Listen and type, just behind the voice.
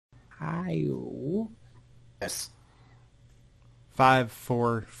Ohio. Yes. 5,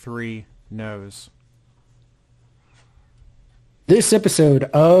 4, 3, no's. This episode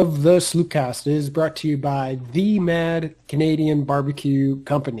of the Sloopcast is brought to you by the Mad Canadian Barbecue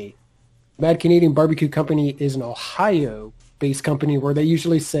Company. Mad Canadian Barbecue Company is an Ohio-based company where they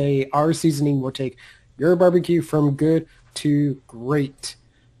usually say our seasoning will take your barbecue from good to great.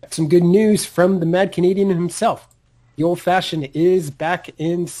 Some good news from the Mad Canadian himself. The Old Fashioned is back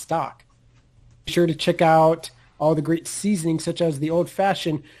in stock. Be sure to check out all the great seasonings such as the Old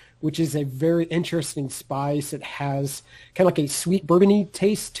Fashioned, which is a very interesting spice. It has kind of like a sweet bourbony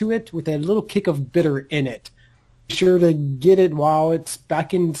taste to it with a little kick of bitter in it. Be sure to get it while it's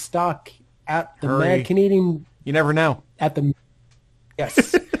back in stock at the Hurry. Mad Canadian. You never know. At the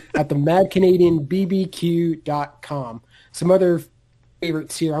madcanadianbbq.com. Some other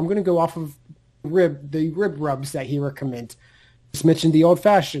favorites here. I'm going to go off of the rib rubs that he recommends. Just mentioned the Old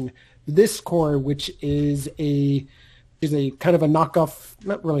Fashioned. This core, which is a kind of a knockoff,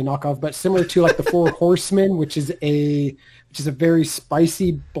 not really knockoff, but similar to like the Four Horsemen, which is a very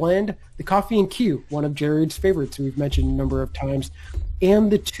spicy blend. The Coffee and Q, one of Jared's favorites, we've mentioned a number of times, and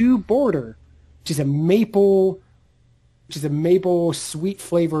the Two Border, which is a maple sweet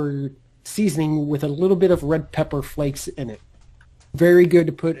flavor seasoning with a little bit of red pepper flakes in it. Very good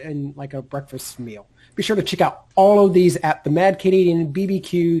to put in like a breakfast meal. Be sure to check out all of these at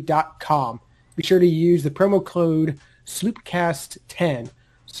themadcanadianbbq.com. Be sure to use the promo code SloopCast10,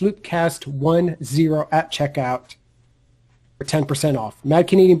 SloopCast10 at checkout for 10% off. Mad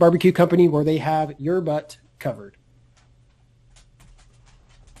Canadian Barbecue Company, where they have your butt covered.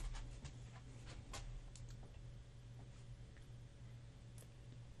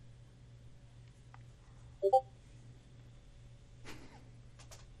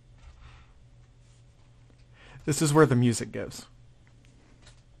 This is where the music goes.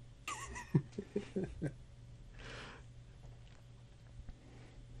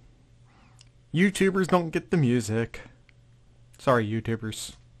 YouTubers don't get the music. Sorry,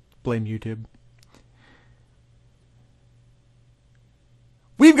 YouTubers. Blame YouTube.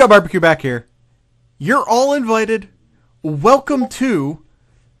 We've got barbecue back here. You're all invited. Welcome to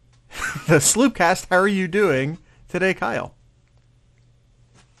the Sloopcast. How are you doing today, Kyle?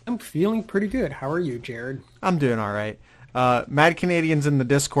 I'm feeling pretty good. How are you, Jared? I'm doing all right. Mad Canadian's in the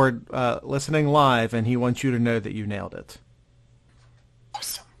Discord listening live, and he wants you to know that you nailed it.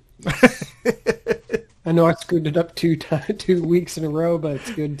 Awesome. I know I screwed it up 2 weeks in a row, but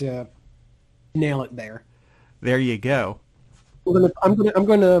it's good to nail it there. There you go. I'm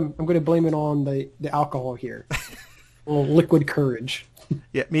gonna blame it on the alcohol here. A little liquid courage.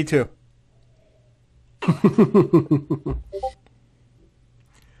 Yeah, me too.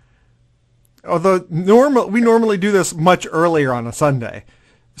 Although we normally do this much earlier on a Sunday.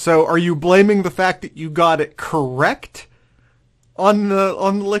 So are you blaming the fact that you got it correct on the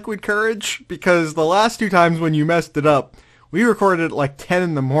liquid courage? Because the last 2 times when you messed it up, we recorded at like 10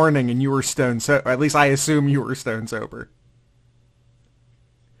 in the morning and you were stone sober. At least I assume you were stone sober.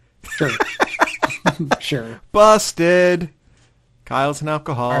 Sure. Sure. Busted. Kyle's an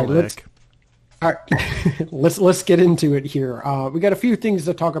alcoholic. All right, let's get into it here. We got a few things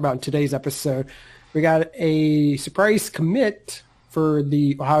to talk about in today's episode. We got a surprise commit for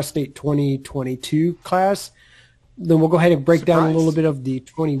the Ohio State 2022 class. Then we'll go ahead and break down a little bit of the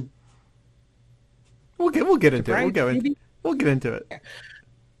 20. We'll get into it. We'll get into it.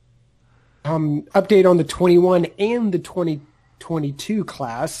 Update on the 21 and the 2022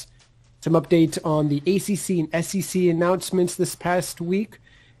 class. Some updates on the ACC and SEC announcements this past week.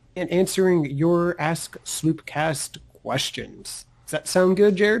 And answering your Ask Sloopcast questions. Does that sound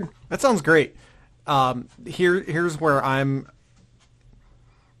good, Jared? That sounds great. Here's where I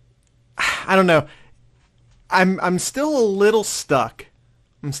don't know. I'm still a little stuck.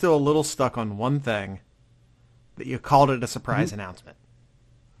 I'm still a little stuck on one thing that you called it a surprise announcement.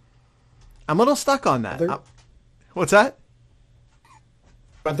 I'm a little stuck on that. What's that?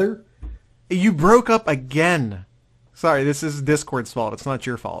 Weather? You broke up again. Sorry, this is Discord's fault. It's not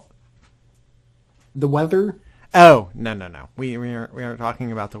your fault. The weather? Oh, no. We aren't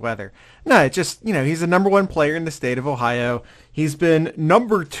talking about the weather. No, it's just, he's the number 1 player in the state of Ohio. He's been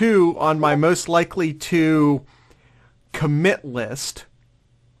number 2 on my most likely to commit list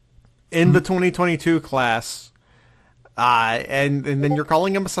in the 2022 class. And then you're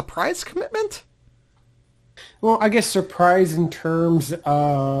calling him a surprise commitment? Well, I guess surprise in terms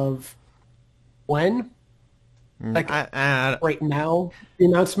of when? Like right now, the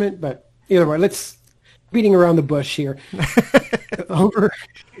announcement, but either way, let's beating around the bush here. Over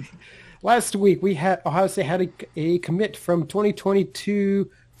last week, we had Ohio State had a commit from 2022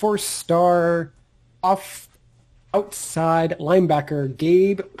 four-star outside linebacker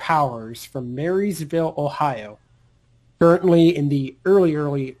Gabe Powers from Marysville, Ohio. Currently in the early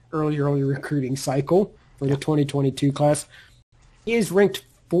recruiting cycle for the 2022 class. He is ranked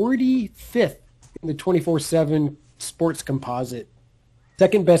 45th in the 24/7 sports composite.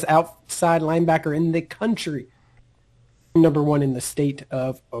 Second best outside linebacker in the country. Number 1 in the state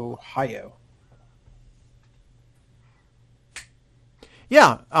of Ohio.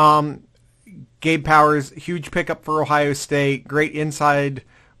 Yeah. Gabe Powers, huge pickup for Ohio State. Great inside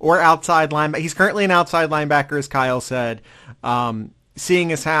or outside linebacker. He's currently an outside linebacker, as Kyle said.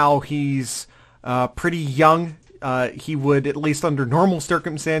 Seeing as how he's pretty young, he would, at least under normal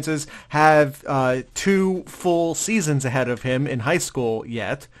circumstances, have 2 full seasons ahead of him in high school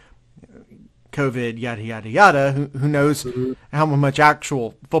yet. COVID, yada, yada, yada. Who knows how much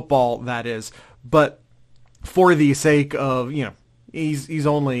actual football that is. But for the sake of, he's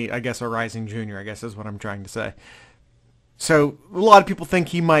only, I guess, a rising junior, I guess is what I'm trying to say. So a lot of people think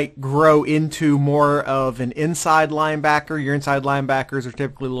he might grow into more of an inside linebacker. Your inside linebackers are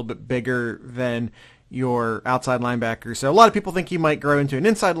typically a little bit bigger than your outside linebackers. So a lot of people think he might grow into an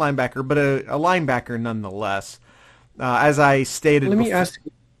inside linebacker, but a linebacker nonetheless. As I stated before. Let me ask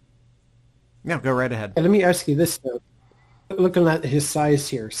you. No, go right ahead. Let me ask you this, though. Looking at his size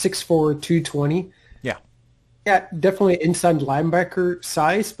here, 6'4", 220. Yeah. Yeah, definitely inside linebacker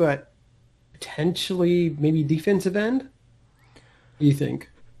size, but potentially maybe defensive end? What do you think?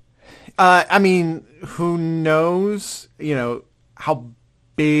 I mean, who knows? How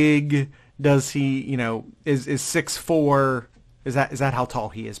big does he? Is 6'4"? Is that how tall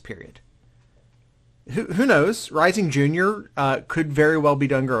he is? Period. Who knows? Rising junior could very well be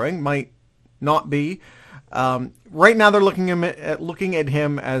done growing. Might not be. Right now, they're looking at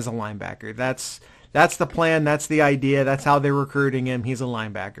him as a linebacker. That's the plan. That's the idea. That's how they're recruiting him. He's a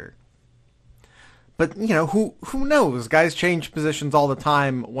linebacker. But, who knows? Guys change positions all the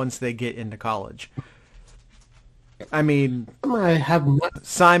time once they get into college. I mean, I have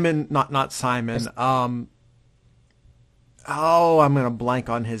Simon, not Simon. I'm going to blank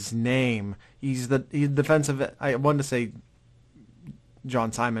on his name. He's defensive. I wanted to say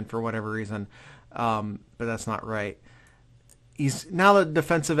John Simon for whatever reason, but that's not right. He's now the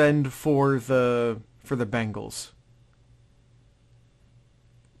defensive end for the Bengals.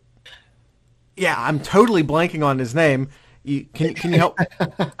 Yeah, I'm totally blanking on his name. Can you help?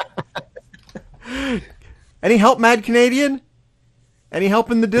 Any help, Mad Canadian? Any help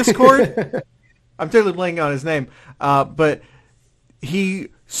in the Discord? I'm totally blanking on his name. But he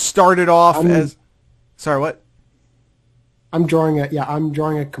started off as... Sorry, what? I'm drawing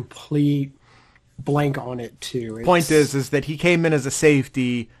a complete blank on it, too. Point is that he came in as a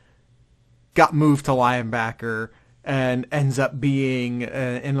safety, got moved to linebacker, and ends up being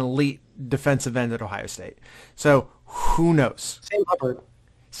an elite defensive end at Ohio State. So, who knows?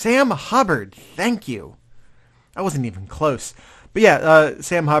 Sam Hubbard, thank you. I wasn't even close. But yeah,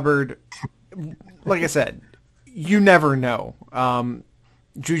 Sam Hubbard, like I said, you never know.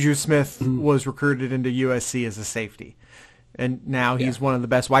 Juju Smith was recruited into USC as a safety. And now he's one of the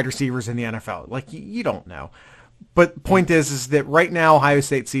best wide receivers in the NFL. Like, you don't know. But point is that right now Ohio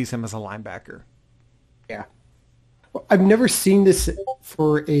State sees him as a linebacker. Yeah. Well, I've never seen this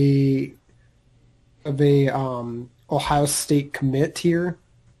for a Ohio State commit here.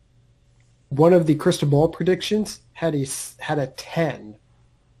 One of the crystal ball predictions had a 10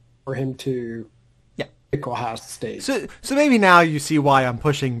 for him to pick Ohio State. So maybe now you see why I'm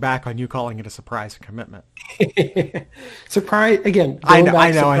pushing back on you calling it a surprise commitment. Surprise again. I know.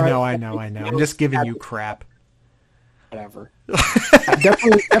 I'm just giving you crap. Whatever.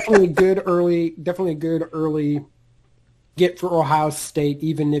 definitely a good early get for Ohio State,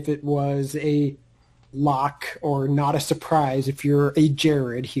 even if it was a lock or not a surprise if you're a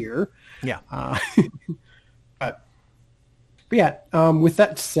Jared here. Yeah. But yeah, with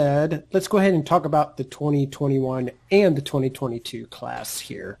that said, let's go ahead and talk about the 2021 and the 2022 class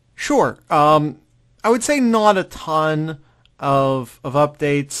here. Sure. I would say not a ton of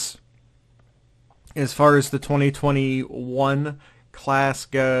updates as far as the 2021 class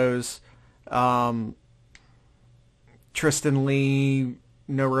goes. Tristan Lee,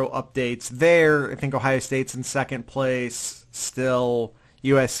 no real updates there. I think Ohio State's in second place still.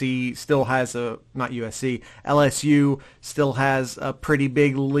 LSU still has a pretty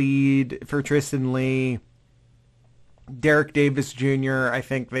big lead for Tristan Lee. Derek Davis Jr., I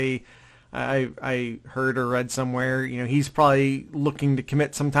think I heard or read somewhere, he's probably looking to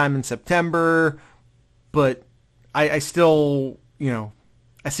commit sometime in September, but I still,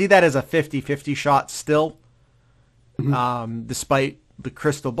 I see that as a 50-50 shot still, despite the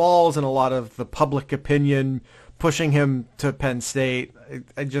crystal balls and a lot of the public opinion pushing him to Penn State.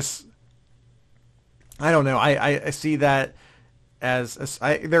 I don't know. I see that as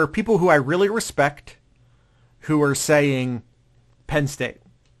there are people who I really respect who are saying Penn State.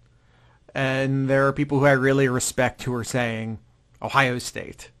 And there are people who I really respect who are saying Ohio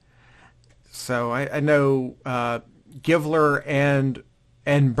State. So I know Givler and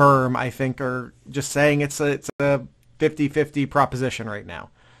Berm, I think, are just saying it's a 50-50 proposition right now.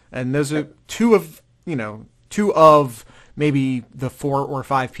 And those are two of maybe the 4 or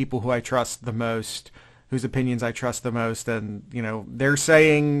 5 people who I trust the most, whose opinions I trust the most. And, they're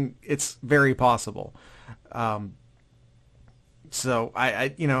saying it's very possible. So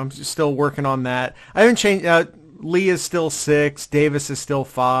I'm still working on that. I haven't changed. Lee is still 6. Davis is still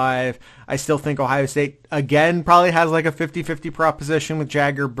 5. I still think Ohio State, again, probably has like a 50-50 proposition with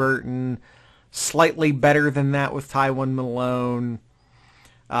Jagger Burton. Slightly better than that with Tywin Malone.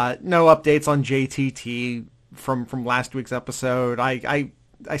 No updates on JTT from last week's episode. I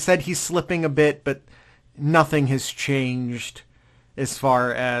said he's slipping a bit, but nothing has changed as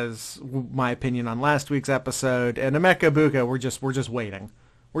far as my opinion on last week's episode. And Emeka Egbuka, we're just waiting.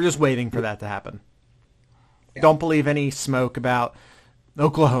 We're just waiting for that to happen. Yeah. Don't believe any smoke about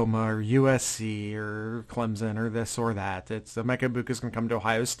Oklahoma or USC or Clemson or this or that. It's Emeka Egbuka's going to come to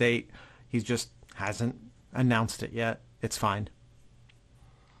Ohio State. He just hasn't announced it yet. It's fine.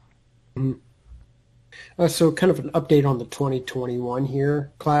 So kind of an update on the 2021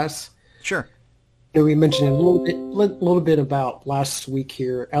 here, class. Sure. We mentioned a little bit about last week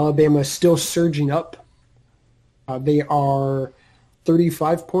here. Alabama is still surging up. They are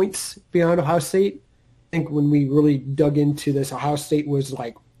 35 points behind Ohio State. I think when we really dug into this, Ohio State was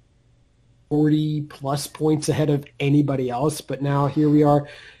like 40-plus points ahead of anybody else. But now here we are.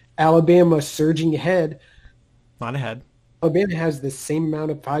 Alabama surging ahead. Not ahead. Alabama has the same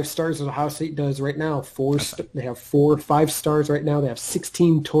amount of 5 stars as Ohio State does right now. They have 4 5 stars right now. They have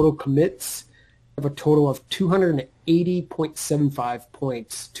 16 total commits. They have a total of 280.75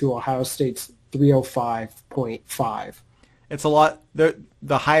 points to Ohio State's 305.5. It's a lot. The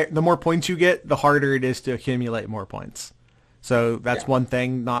more points you get, the harder it is to accumulate more points. So that's one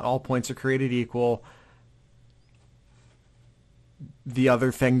thing. Not all points are created equal. The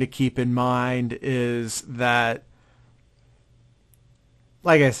other thing to keep in mind is that,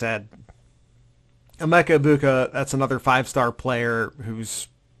 like I said, Emeka Egbuka, that's another 5-star player who's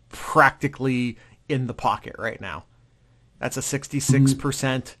practically in the pocket right now. That's a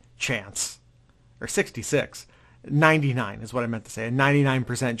 66% chance. Or 66. 99 is what I meant to say. A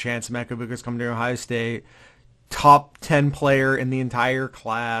 99% chance Emeka Egbuka's coming to Ohio State. Top 10 player in the entire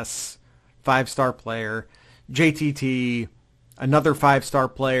class. 5-star player. JTT, another 5-star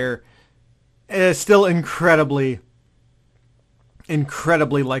player. Is still incredibly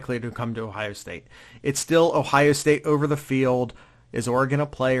likely to come to Ohio State. It's still Ohio State over the field. Is Oregon a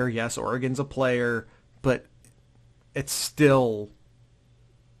player? Yes, Oregon's a player, but it's still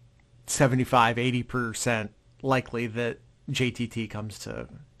 75-80% likely that JTT comes to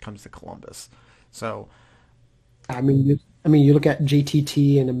Columbus. So, I mean, you look at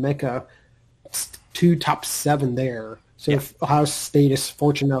JTT and Emeka, 2 top 7 there. So if Ohio State is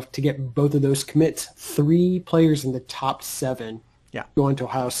fortunate enough to get both of those commits, 3 players in the top 7 going to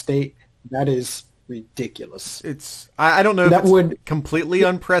Ohio State, that is ridiculous. I don't know if it's completely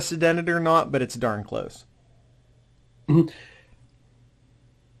unprecedented or not, but it's darn close. Mm-hmm.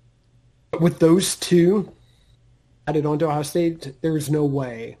 With those 2 added onto Ohio State, there's no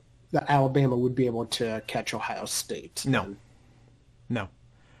way that Alabama would be able to catch Ohio State. No.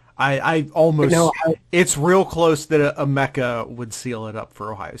 I almost... it's real close that Emeka would seal it up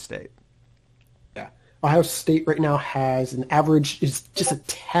for Ohio State. Yeah. Ohio State right now has an average, is just a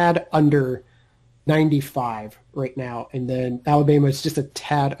tad under 95 right now, and then Alabama is just a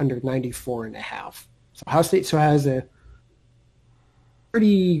tad under 94.5. So Ohio State has a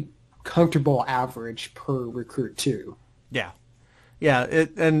pretty comfortable average per recruit too. Yeah.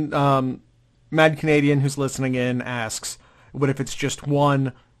 Mad Canadian who's listening in asks, what if it's just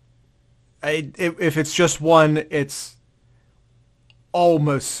one? If it's just one, it's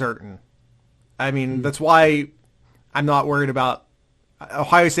almost certain. I mean, that's why I'm not worried about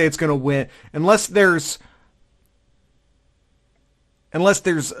Ohio State's going to win unless there's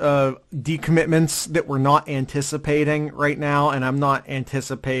decommitments that we're not anticipating right now, and I'm not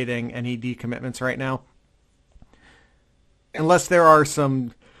anticipating any decommitments right now. Unless there are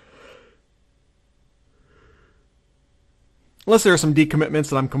some decommitments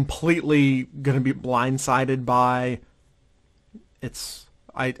that I'm completely going to be blindsided by,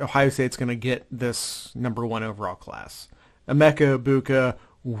 Ohio State's going to get this number 1 overall class. Emeka Egbuka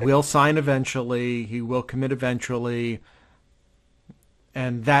will sign eventually. He will commit eventually.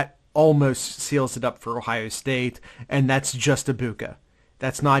 And that almost seals it up for Ohio State. And that's just Egbuka.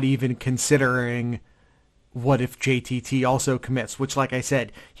 That's not even considering what if JTT also commits, which, like I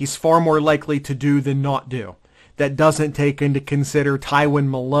said, he's far more likely to do than not do. That doesn't take into consider Tywin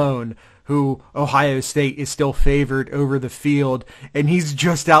Malone, who Ohio State is still favored over the field, and he's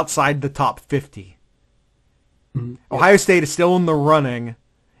just outside the top 50. Mm-hmm. Ohio State is still in the running,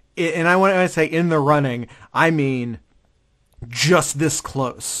 and I want to say in the running, I mean just this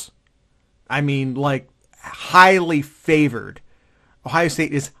close. I mean, like, highly favored. Ohio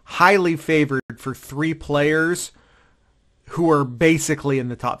State is highly favored for 3 players who are basically in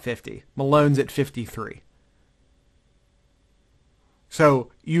the top 50. Malone's at 53.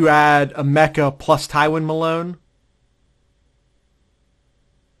 So you add Emeka plus Tywin Malone.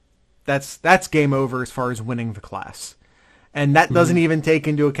 That's game over as far as winning the class. And that doesn't even take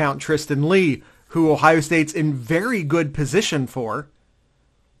into account Tristan Lee, who Ohio State's in very good position for,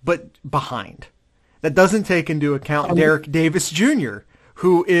 but behind. That doesn't take into account Derek Davis Jr.,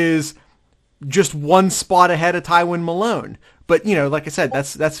 who is just 1 spot ahead of Tywin Malone. But, you know, like I said,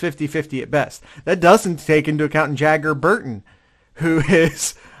 that's 50-50 at best. That doesn't take into account Jagger Burton, who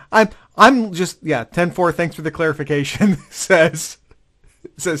is, I'm just, 10-4, thanks for the clarification, says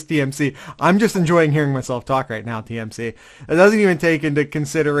TMC. I'm just enjoying hearing myself talk right now, TMC. It doesn't even take into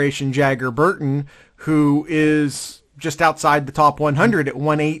consideration Jagger Burton, who is just outside the top 100 at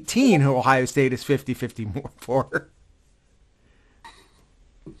 118, who Ohio State is 50-50 more for.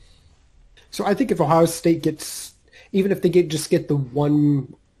 So I think if Ohio State gets, even if they get the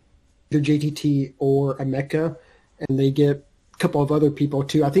one, either JTT or Emeka, and they get a couple of other people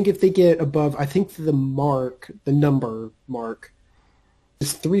too, I think if they get above, I think the number mark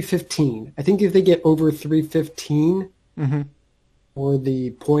is 315. I think if they get over 315, or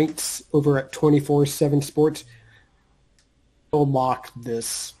the points over at 24/7 Sports, they'll lock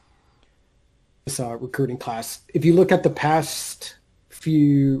this recruiting class. If you look at the past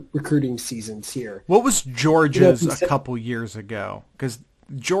few recruiting seasons here, what was Georgia's a couple years ago? Because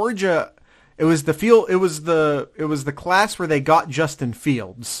Georgia, it was the class where they got Justin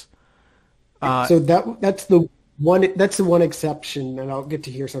Fields. So that's the one exception, and I'll get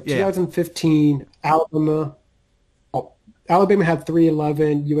to here. So 2015, Alabama had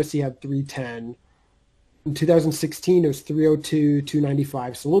 311, USC had 310. In 2016, it was 302,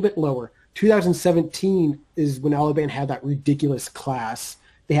 295, so a little bit lower. 2017 is when Alabama had that ridiculous class.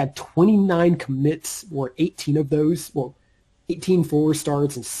 They had 29 commits, or 18 of those, 18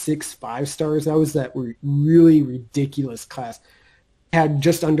 4-stars and 6 5-stars. That was that really ridiculous class. Had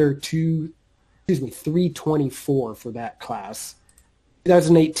just under 324 for that class.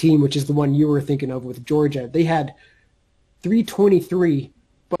 2018, which is the one you were thinking of with Georgia, they had 323,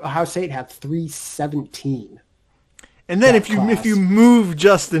 but Ohio State had 317. And then if you move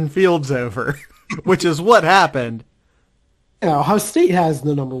Justin Fields over, which is what happened. Yeah, Ohio State has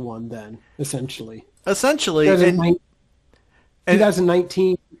the number one then, essentially.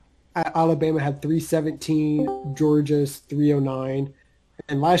 2019, Alabama had 317, Georgia's 309,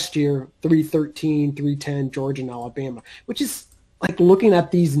 and last year 313, 310, Georgia and Alabama, which is like looking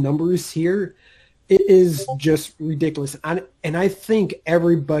at these numbers here, it is just ridiculous. And I think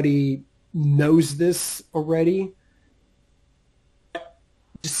everybody knows this already.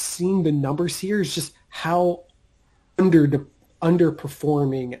 Just seeing the numbers here is just how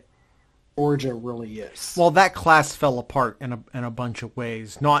underperforming Georgia really is. Well, that class fell apart in a bunch of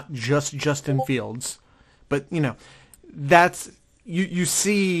ways, not just Justin Fields, but that's you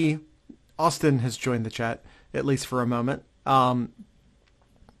see. Austin has joined the chat, at least for a moment.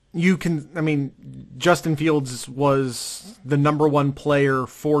 Justin Fields was the number 1 player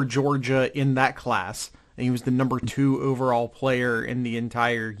for Georgia in that class. And he was the number 2 overall player in the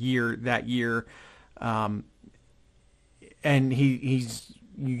entire year that year. And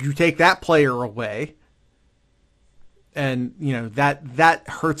you take that player away, and that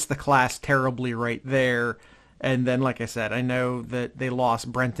hurts the class terribly right there. And then, like I said, I know that they lost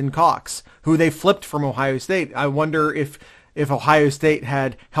Brenton Cox, who they flipped from Ohio State. I wonder if Ohio State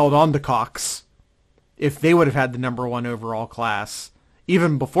had held on to Cox, if they would have had the number 1 overall class,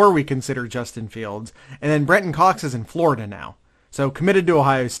 even before we consider Justin Fields. And then Brenton Cox is in Florida now. So committed to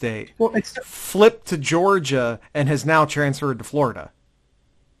Ohio State, flipped to Georgia, and has now transferred to Florida.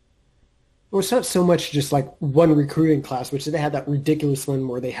 Well, it's not so much just like one recruiting class, which they had that ridiculous one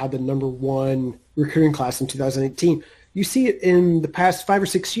where they had the number 1 recruiting class in 2018. You see it in the past 5 or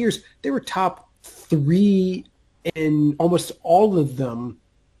 6 years. They were top 3 in almost all of them,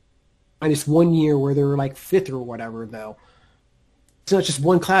 minus 1 year where they were like 5th or whatever, though. it's not just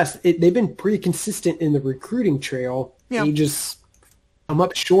one class. They've been pretty consistent in the recruiting trail. Yeah. They just come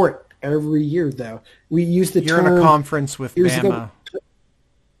up short every year, though. We use the You're term in a conference with years Bama ago.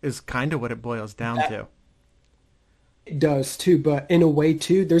 is kind of what it boils down to. It does too, but in a way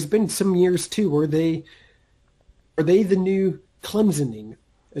too, there's been some years too where are they the new Clemsoning,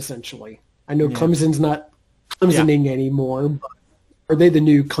 essentially. I know Clemson's not Clemsoning anymore, but are they the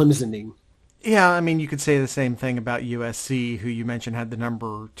new Clemsoning? Yeah, I mean, you could say the same thing about USC, who you mentioned had the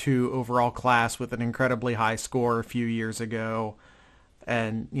number 2 overall class with an incredibly high score a few years ago.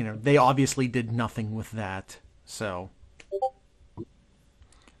 And, they obviously did nothing with that. So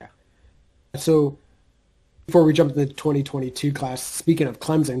before we jump to the 2022 class, speaking of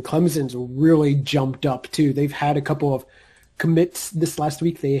Clemson's really jumped up too. They've had a couple of commits this last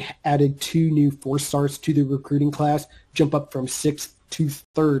week. They added 2 new 4-stars to the recruiting class, jump up from 6th to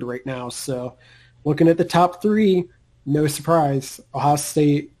 3rd right now. So looking at the top 3, no surprise, Ohio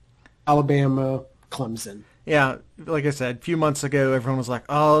State, Alabama, Clemson. Yeah, like I said, a few months ago, everyone was like,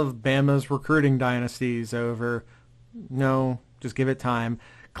 oh, Bama's recruiting dynasty is over. No, just give it time.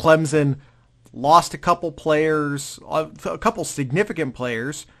 Clemson lost a couple players, a couple significant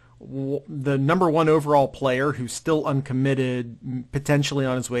players. The number 1 overall player who's still uncommitted, potentially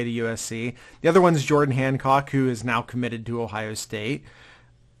on his way to USC. The other one's Jordan Hancock, who is now committed to Ohio State.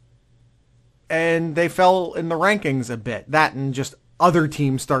 And they fell in the rankings a bit. That and just other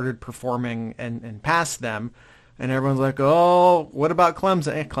teams started performing and passed them. And everyone's like, oh, what about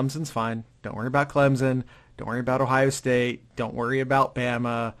Clemson? Clemson's fine. Don't worry about Clemson. Don't worry about Ohio State. Don't worry about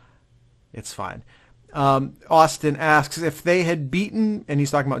Bama. It's fine. Austin asks if they had beaten, and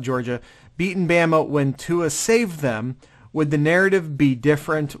he's talking about Georgia, beaten Bama when Tua saved them, would the narrative be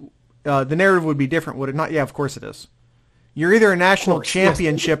different? The narrative would be different, would it not? Yeah, of course it is. You're either a national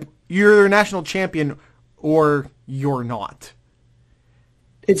championship, you're either a national champion, or you're not.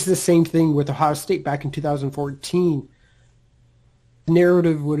 It's the same thing with Ohio State back in 2014. The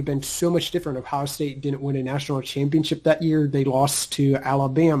narrative would have been so much different if Ohio State didn't win a national championship that year. They lost to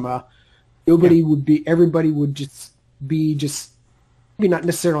Alabama. Everybody would just maybe not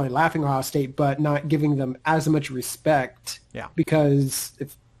necessarily laughing at Ohio State, but not giving them as much respect. Yeah. Because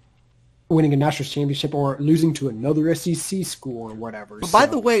if winning a national championship or losing to another SEC school or whatever. But by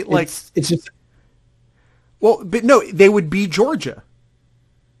the way, it's just. Well, but no, they would be Georgia.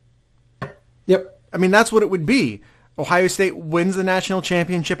 Yep. I mean, that's what it would be. Ohio State wins the national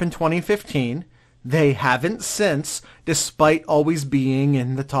championship in 2015. They haven't since, despite always being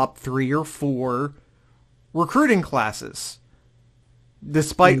in the top 3 or 4 recruiting classes.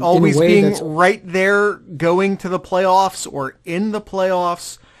 Despite always being right there going to the playoffs or in the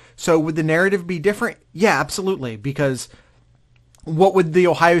playoffs. So would the narrative be different? Yeah, absolutely. Because what would the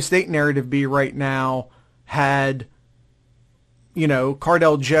Ohio State narrative be right now had,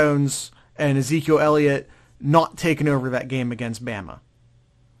 Cardell Jones and Ezekiel Elliott not taken over that game against Bama?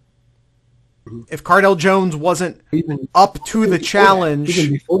 If Cardell Jones wasn't up to the challenge,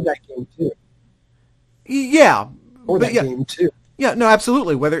 even before that game too. Yeah, game too. Yeah, no,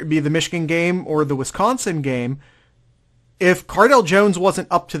 absolutely. Whether it be the Michigan game or the Wisconsin game, if Cardell Jones wasn't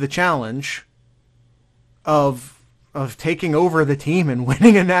up to the challenge of taking over the team and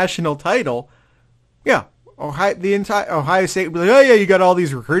winning a national title, yeah, the entire Ohio State would be like, oh yeah, you got all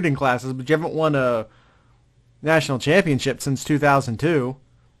these recruiting classes, but you haven't won a national championship since 2002.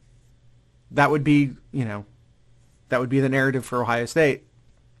 That would be, the narrative for Ohio State.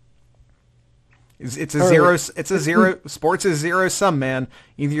 It's a zero. It's a zero. Sports is zero sum, man.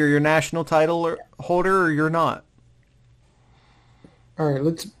 Either you're a national title holder or you're not. All right,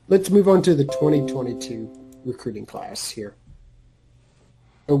 let's move on to the 2022 recruiting class here.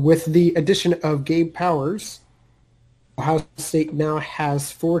 With the addition of Gabe Powers, Ohio State now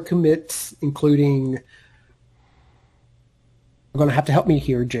has 4 commits, including. I'm going to have to help me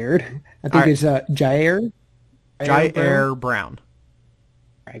here, Jared. I think it's Jair Brown.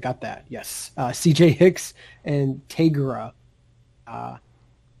 I got that, yes. C.J. Hicks and Tegra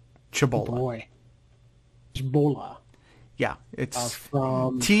Chabola. Yeah, it's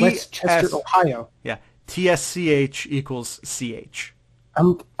from Westchester, Ohio. Yeah, TSCH equals CH.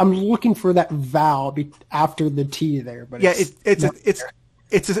 I'm looking for that vowel after the T there, but yeah,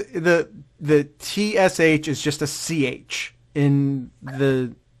 the TSH is just a CH in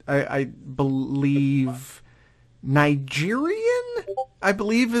the I believe Nigerian. I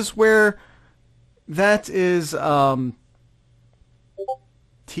believe is where that is.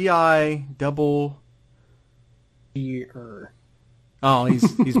 TI double. Oh,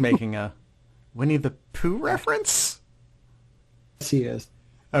 he's making a Winnie the Pooh reference. Yes, he is.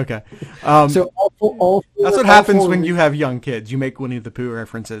 Okay. So all four, That's what all happens four, when you have young kids. You make Winnie the Pooh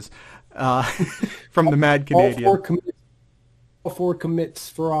references from the Mad Canadian. all four commits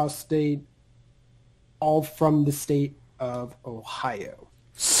for our state, all from the state of Ohio.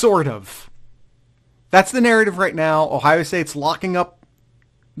 Sort of. That's the narrative right now. Ohio State's locking up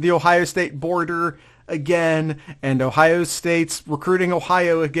the Ohio State border again, and Ohio State's recruiting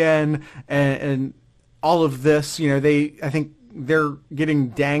Ohio again, and all of this. I think they're getting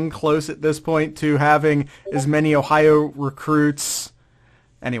dang close at this point to having as many Ohio recruits.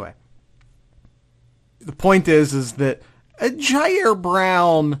 Anyway, the point is that Jair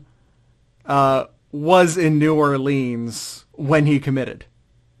Brown was in New Orleans when he committed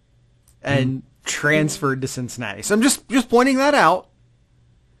and transferred to Cincinnati. So I'm just pointing that out,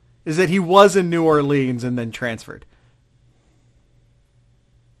 is that he was in New Orleans and then transferred.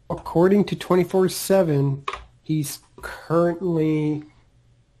 According to 24/7, he's currently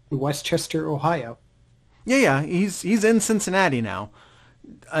in Westchester, Ohio. Yeah, he's in Cincinnati now.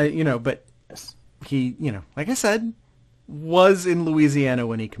 But he, like I said, was in Louisiana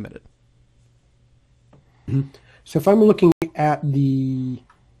when he committed. So if I'm looking at the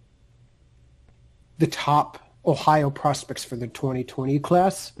top Ohio prospects for the 2020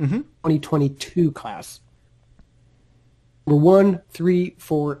 class, 2022 class, number 1, 3,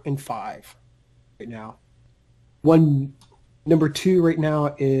 4, and 5 right now. Number 2 right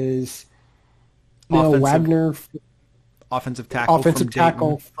now is Wagner, offensive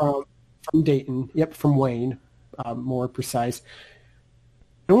tackle from Dayton. Yep, from Wayne, more precise.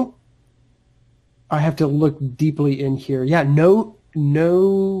 I have to look deeply in here. Yeah,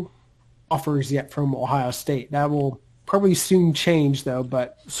 no offers yet from Ohio State. That will probably soon change, though.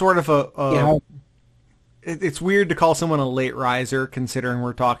 But sort of it's weird to call someone a late riser, considering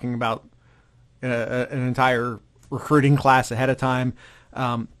we're talking about an entire recruiting class ahead of time.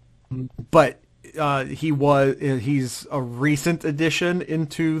 But he's a recent addition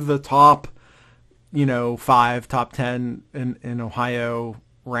into the top, 5, top 10 in Ohio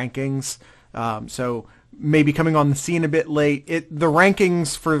rankings. So maybe coming on the scene a bit late. The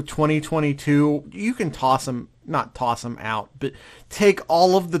rankings for 2022, you can not toss them out, but take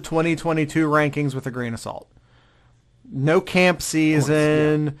all of the 2022 rankings with a grain of salt. No camp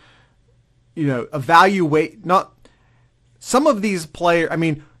season, evaluate, not some of these players. I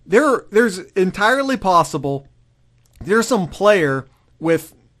mean, there's entirely possible there's some player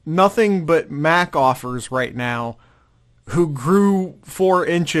with nothing but MAC offers right now who grew 4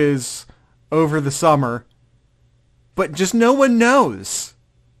 inches over the summer, but just no one knows.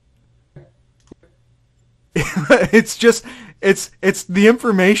 It's the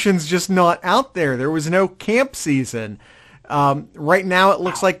information's just not out there. There was no camp season. Right now it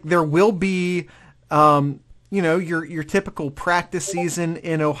looks like there will be, your typical practice season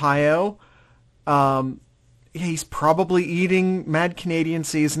in Ohio. He's probably eating Mad Canadian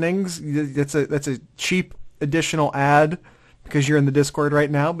seasonings. That's a cheap additional ad, because you're in the Discord right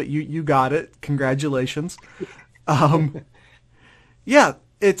now, but you got it. Congratulations.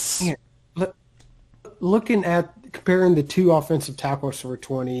 It's looking at comparing the 2 offensive tackles for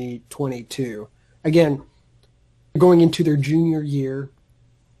 2022. Again, going into their junior year,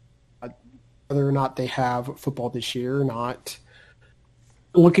 whether or not they have football this year or not.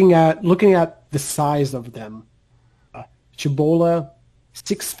 Looking at the size of them, Chibola,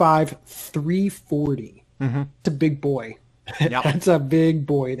 6'5", 340. It's a big boy. Yep. That's a big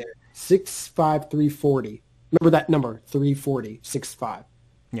boy there. 6'5", 340. Remember that number, 340, 6'5".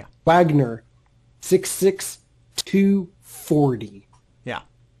 Yeah. Wagner, 6'6", 240. Yeah.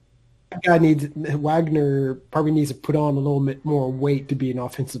 Wagner probably needs to put on a little bit more weight to be an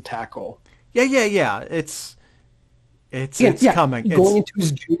offensive tackle. Yeah. It's coming. Going into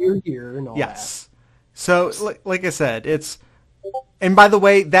his junior year and all that. Yes. So, like I said, and by the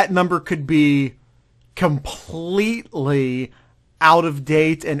way, that number could be completely out of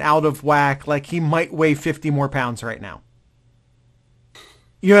date and out of whack. Like, he might weigh 50 more pounds right now.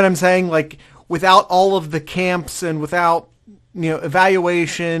 You know what I'm saying? Like, without all of the camps and without,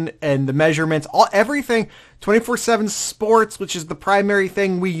 evaluation and the measurements, everything, 24/7 Sports, which is the primary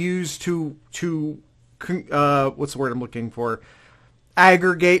thing we use to what's the word I'm looking for?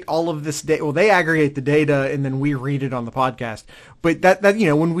 Aggregate all of this data. Well, they aggregate the data and then we read it on the podcast. But that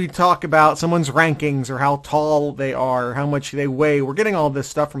when we talk about someone's rankings or how tall they are, or how much they weigh, we're getting all this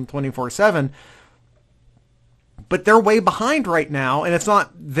stuff from 24/7. But they're way behind right now, and it's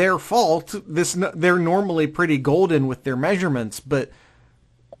not their fault. They're normally pretty golden with their measurements, but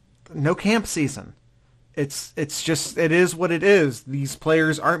no camp season. It's just, it is what it is. These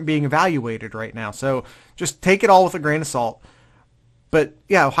players aren't being evaluated right now. So just take it all with a grain of salt. But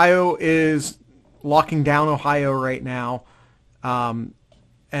yeah, Ohio is locking down Ohio right now.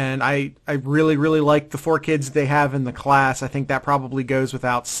 And I really, really like the 4 kids they have in the class. I think that probably goes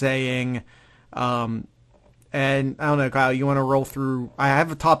without saying. And I don't know, Kyle, you want to roll through? I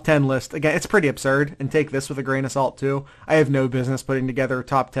have a top 10 list. Again, it's pretty absurd, and take this with a grain of salt, too. I have no business putting together a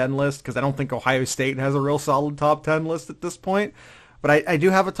top 10 list because I don't think Ohio State has a real solid top 10 list at this point. But I do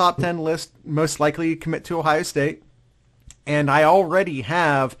have a top 10 list, most likely commit to Ohio State. And I already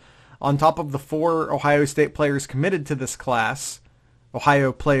have, on top of the 4 Ohio State players committed to this class,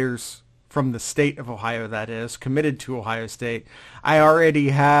 Ohio players from the state of Ohio, that is, committed to Ohio State, I already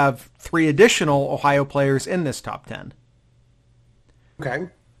have 3 additional Ohio players in this top 10. Okay.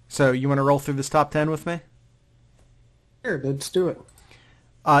 So you want to roll through this top 10 with me? Sure, let's do it.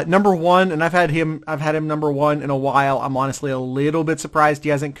 Number 1, and I've had him number 1 in a while. I'm honestly a little bit surprised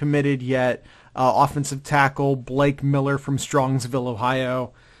he hasn't committed yet. Offensive tackle Blake Miller from Strongsville,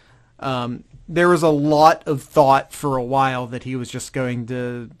 Ohio. There was a lot of thought for a while that he was just going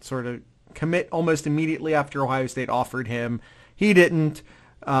to sort of commit almost immediately after Ohio State offered him. He didn't,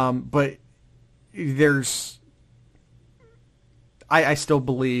 but I still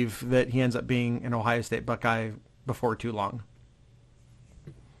believe that he ends up being an Ohio State Buckeye before too long.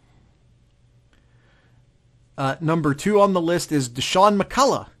 Number 2 on the list is Deshaun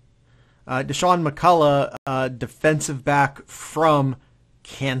McCullough. Deshaun McCullough, defensive back from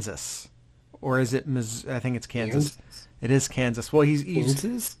Kansas. Or is it, I think it's Kansas. It is Kansas. Well,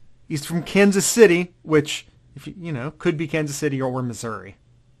 he's from Kansas City, which, if could be Kansas City or Missouri.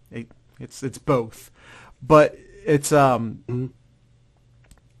 It's both. But it's,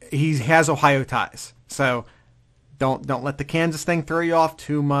 he has Ohio ties. So don't let the Kansas thing throw you off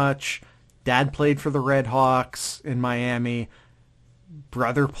too much. Dad played for the Red Hawks in Miami.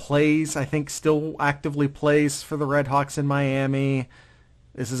 Brother plays, I think still actively plays for the Red Hawks in Miami.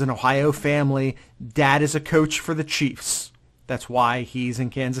 This is an Ohio family. Dad is a coach for the Chiefs. That's why he's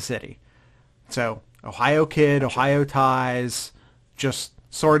in Kansas City. So, Ohio kid, Ohio ties, just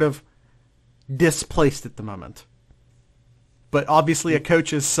sort of displaced at the moment. But obviously a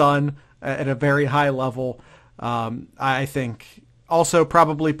coach's son at a very high level. I think also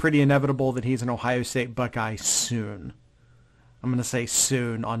probably pretty inevitable that he's an Ohio State Buckeye soon. I'm going to say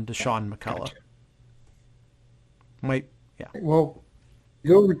soon on Deshaun McCullough. Gotcha. Wait, yeah. Well,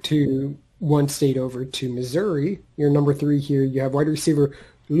 go over to one state over to Missouri. You're number 3 here. You have wide receiver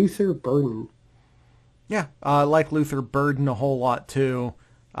Luther Burden. Yeah, I like Luther Burden a whole lot too.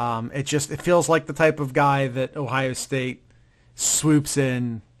 It feels like the type of guy that Ohio State swoops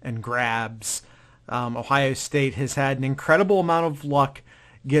in and grabs. Ohio State has had an incredible amount of luck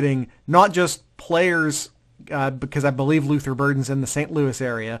getting not just players, because I believe Luther Burden's in the St. Louis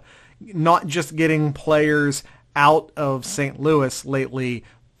area, not just getting players out of St. Louis lately,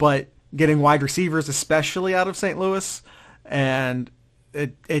 but getting wide receivers, especially out of St. Louis. And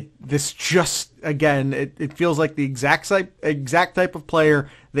it feels like the exact type of player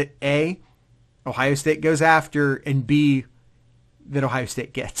that A, Ohio State goes after, and B, that Ohio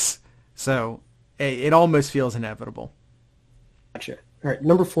State gets. So it almost feels inevitable. Gotcha. All right,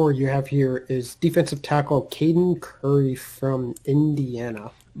 number 4 you have here is defensive tackle Caden Curry from Indiana.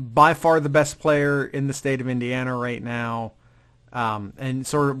 By far the best player in the state of Indiana right now. And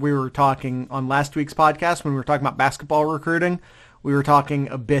sort of we were talking on last week's podcast when we were talking about basketball recruiting. We were talking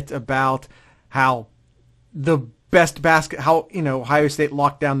a bit about how Ohio State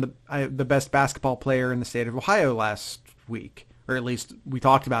locked down the best basketball player in the state of Ohio last week, or at least we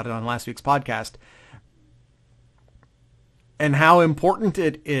talked about it on last week's podcast. And how important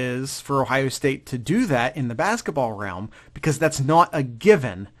it is for Ohio State to do that in the basketball realm, because that's not a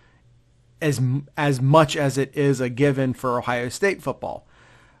given as much as it is a given for Ohio State football.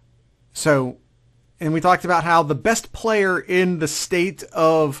 So, and we talked about how the best player in the state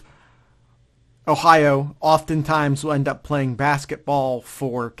of Ohio oftentimes will end up playing basketball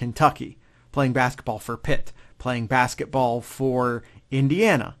for Kentucky, playing basketball for Pitt, playing basketball for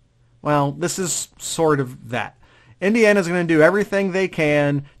Indiana. Well, this is sort of that. Indiana's going to do everything they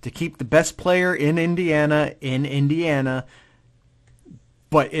can to keep the best player in Indiana,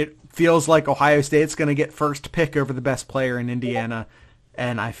 but it feels like Ohio State's going to get first pick over the best player in Indiana,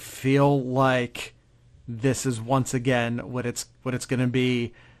 and I feel like this is once again what it's going to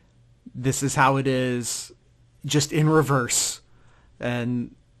be. This is how it is, just in reverse,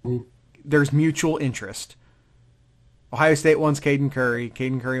 and there's mutual interest. Ohio State wants Caden Curry.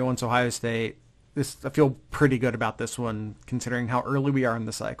 Caden Curry wants Ohio State. I feel pretty good about this one, considering how early we are in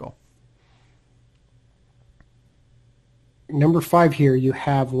the cycle. Number 5 here, you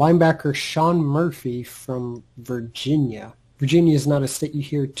have linebacker Sean Murphy from Virginia. Virginia is not a state you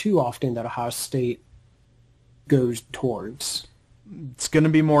hear too often that Ohio State goes towards. It's going to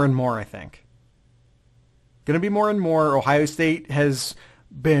be more and more, I think. Going to be more and more. Ohio State has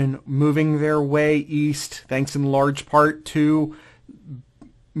been moving their way east, thanks in large part to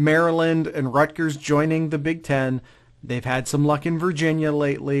Maryland and Rutgers joining the Big Ten. They've had some luck in Virginia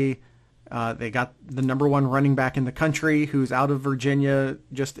lately. They got the number one running back in the country who's out of Virginia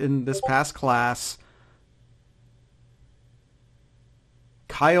just in this past class.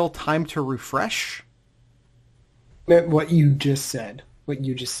 Kyle, time to refresh? What you just said.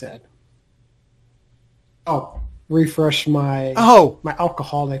 Oh, refresh my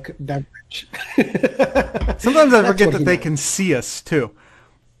alcoholic beverage. Sometimes I forget that they can see us too.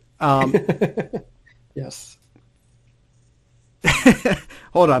 Yes.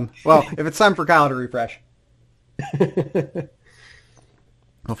 Hold on. Well, if it's time for Kyle to refresh,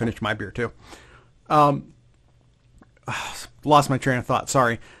 I'll finish my beer too. Lost my train of thought.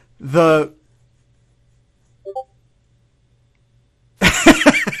 Sorry.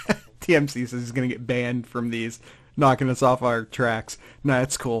 TMC says he's going to get banned from these, knocking us off our tracks. No,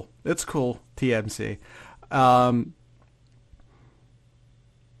 it's cool. It's cool, TMC.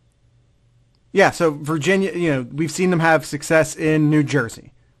 Yeah, so Virginia, we've seen them have success in New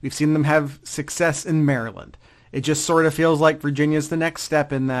Jersey. We've seen them have success in Maryland. It just sort of feels like Virginia's the next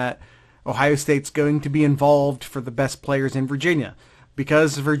step in that Ohio State's going to be involved for the best players in Virginia.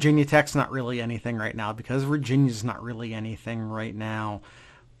 Because Virginia Tech's not really anything right now, because Virginia's not really anything right now,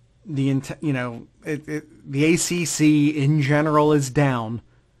 the ACC in general is down,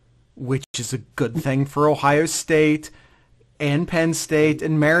 which is a good thing for Ohio State and Penn State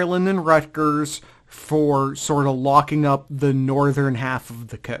and Maryland and Rutgers for sort of locking up the northern half of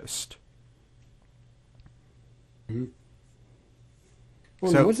the coast. Mm-hmm.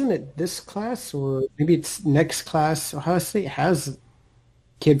 Well, wasn't it this class or maybe it's next class? Ohio State has a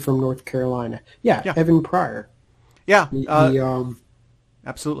kid from North Carolina. Yeah. Evan Pryor. Yeah.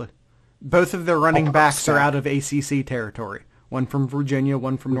 Absolutely. Both of their running backs are out of ACC territory. One from Virginia,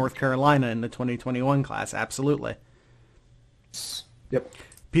 one from North Carolina in the 2021 class. Absolutely. Yep.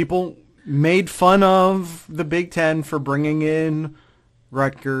 People made fun of the Big Ten for bringing in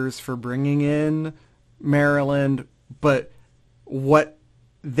Rutgers, for bringing in Maryland, but what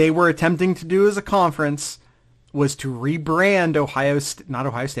they were attempting to do as a conference was to rebrand to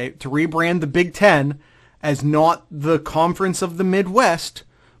rebrand the Big Ten as not the conference of the Midwest,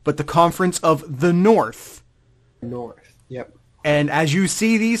 but the conference of the North. North, yep. And as you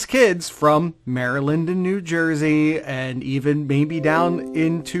see these kids from Maryland and New Jersey and even maybe down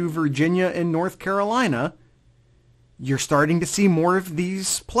into Virginia and North Carolina, you're starting to see more of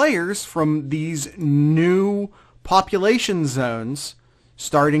these players from these new population zones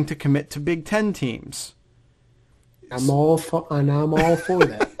starting to commit to Big Ten teams. I'm all for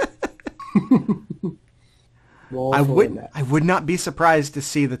that. I would not be surprised to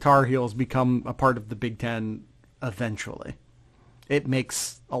see the Tar Heels become a part of the Big Ten eventually. It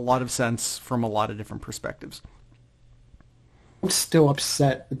makes a lot of sense from a lot of different perspectives. I'm still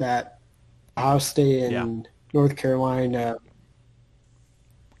upset that Ohio State and North Carolina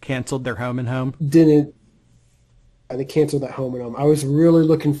canceled their home and home. They canceled that home and home. I was really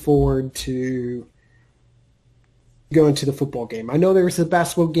looking forward to going to the football game. I know there was a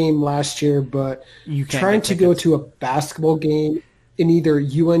basketball game last year, but trying to go to a basketball game in either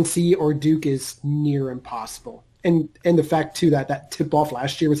UNC or Duke is near impossible. And the fact, too, that tip-off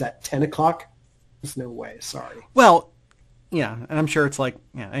last year was at 10 o'clock. There's no way. Sorry. Well, yeah, and I'm sure it's like,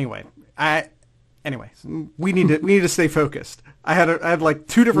 anyway. We need to stay focused. I had like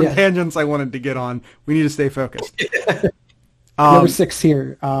two different tangents I wanted to get on. We need to stay focused. Number 6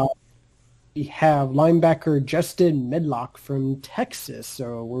 here. We have linebacker Justin Medlock from Texas.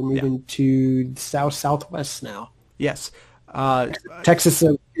 So we're moving to southwest now. Yes. Texas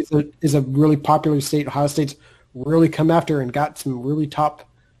is a really popular state. Ohio State's really come after and got some really top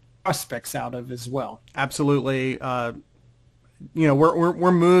prospects out of as well. Absolutely.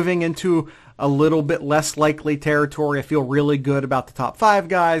 We're moving into a little bit less likely territory. I feel really good about the top 5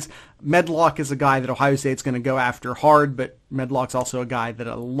 guys. Medlock is a guy that Ohio State's going to go after hard, but Medlock's also a guy that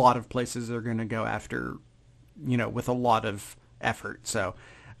a lot of places are going to go after, with a lot of effort. So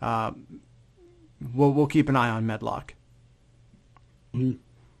we'll keep an eye on Medlock. Mm-hmm.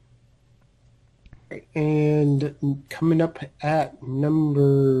 And coming up at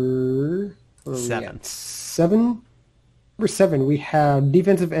number 7. Number 7, we have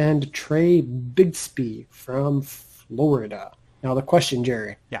defensive end Trey Bigsby from Florida. Now the question,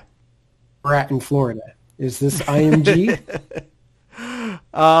 Jerry. Yeah. We're at in Florida. Is this IMG?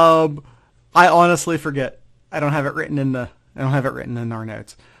 I honestly forget. I don't have it written in the I don't have it written in our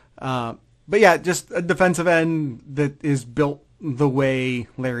notes. But yeah, just a defensive end that is built the way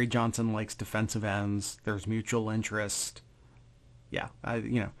Larry Johnson likes defensive ends. There's mutual interest. Yeah,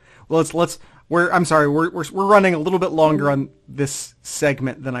 Well, we're running a little bit longer on this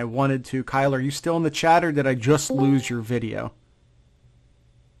segment than I wanted to. Kyle, are you still in the chat, or did I just lose your video?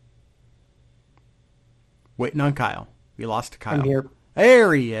 Waiting on Kyle. We lost Kyle. I'm here.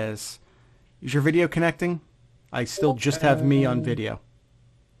 There he is. Is your video connecting? I still just have me on video.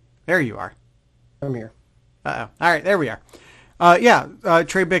 There you are. I'm here. Uh-oh. All right, there we are.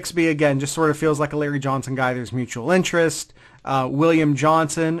 Trey Bixby, again, just sort of feels like a Larry Johnson guy. There's mutual interest. William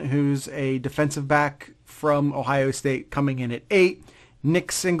Johnson, who's a defensive back from Ohio State, coming in at 8.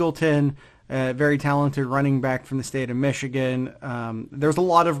 Nick Singleton, very talented running back from the state of Michigan. There's a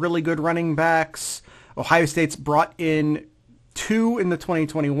lot of really good running backs. Ohio State's brought in 2 in the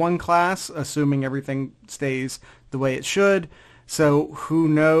 2021 class, assuming everything stays the way it should. So who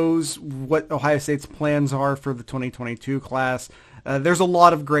knows what Ohio State's plans are for the 2022 class. There's a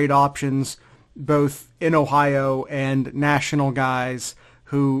lot of great options, both in Ohio and national guys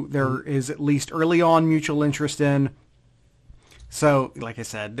who there is at least early on mutual interest in. So, like I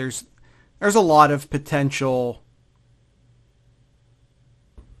said, there's a lot of potential.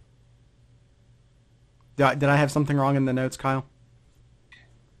 Did I have something wrong in the notes, Kyle?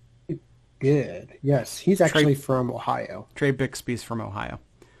 Good. Yes, he's actually from Ohio. Trey Bixby's from Ohio.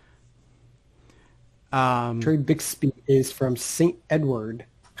 Trey Bixby is from St. Edward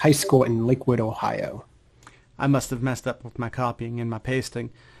High School in Lakewood, Ohio. I must have messed up with my copying and my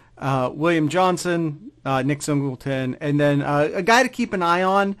pasting. William Johnson, Nick Singleton, and then a guy to keep an eye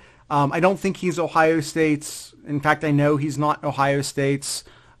on. I don't think he's Ohio State's. In fact, I know he's not Ohio State's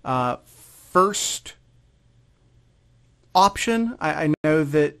first option. I know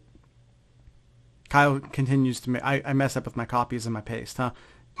that Kyle continues to I mess up with my copies and my paste, huh?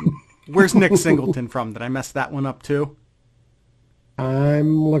 Where's Nick Singleton from? Did I mess that one up too?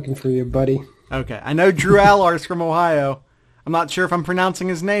 I'm looking for you, buddy. Okay. I know Drew Allar's from Ohio. I'm not sure if I'm pronouncing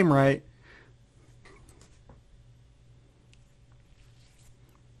his name right.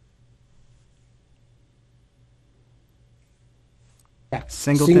 Yeah.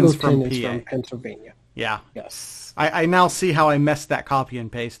 Singleton's from is PA. from Pennsylvania. Yeah. Yes. I now see how I messed that copy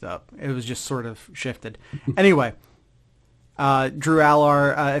and paste up. It was just sort of shifted. Anyway, Drew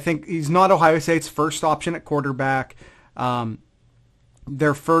Allar, I think he's not Ohio State's first option at quarterback.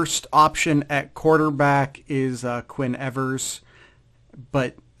 Their first option at quarterback is Quinn Evers,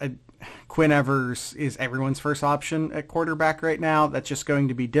 but Quinn Evers is everyone's first option at quarterback right now. That's just going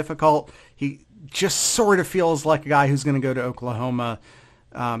to be difficult. He just sort of feels like a guy who's going to go to Oklahoma.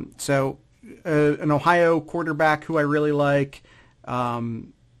 So an Ohio quarterback who I really like.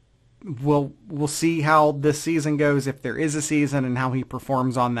 We'll see how this season goes, if there is a season, and how he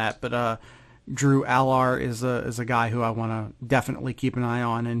performs on that. But Drew Allar is a guy who I want to definitely keep an eye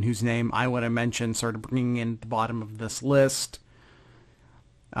on, and whose name I want to mention, sort of bringing in the bottom of this list.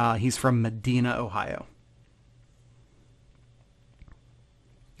 He's from Medina, Ohio.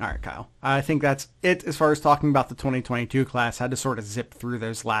 All right, Kyle. I think that's it as far as talking about the 2022 class. Had to sort of zip through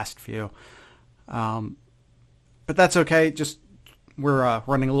those last few. But that's okay. Just we're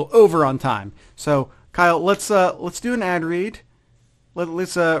running a little over on time. So, Kyle, let's do an ad read.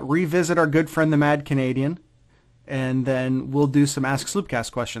 Let's revisit our good friend, the Mad Canadian, and then we'll do some Ask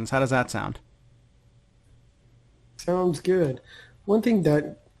Sloopcast questions. How does that sound? Sounds good. One thing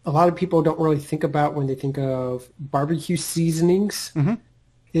that a lot of people don't really think about when they think of barbecue seasonings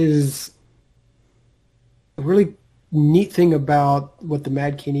is a really neat thing about what the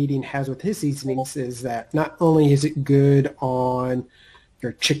Mad Canadian has with his seasonings is that not only is it good on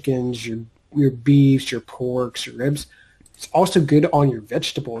your chickens, your beefs, your porks, your ribs, it's also good on your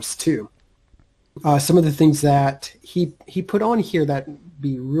vegetables too. Some of the things that he put on here that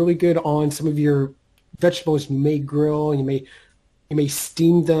be really good on some of your vegetables you may grill, you may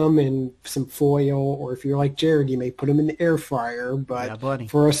steam them in some foil, or if you're like Jared, you may put them in the air fryer. But yeah,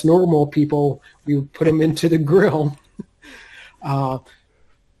 for us normal people, we would put them into the grill. Some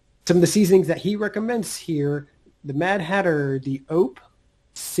of the seasonings that he recommends here, the Mad Hatter, the Ope,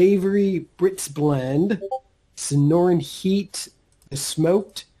 Savory Brits Blend, Sonoran Heat, the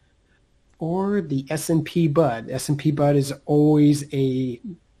Smoked, or the S&P Bud. S&P Bud is always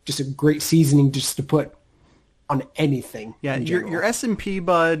just a great seasoning just to put on anything. Yeah, your S&P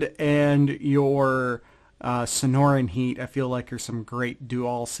Bud and your Sonoran Heat, I feel like are some great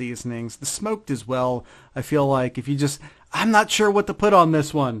do-all seasonings. The Smoked as well, I feel like if you I'm not sure what to put on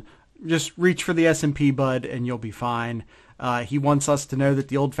this one, just reach for the S&P Bud and you'll be fine. He wants us to know that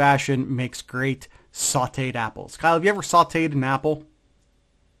the Old Fashioned makes great sautéed apples. Kyle, have you ever sautéed an apple?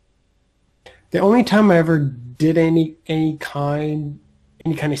 The only time I ever did any kind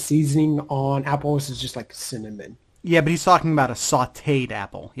of seasoning on apples is just like cinnamon. Yeah, but he's talking about a sautéed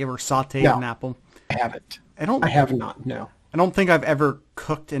apple. You ever sautéed an No, apple? I haven't. I don't. I have not. No. I don't think I've ever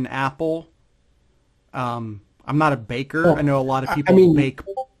cooked an apple. I'm not a baker. I know a lot of people bake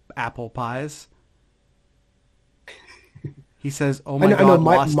apple pies. He says, "Oh my God,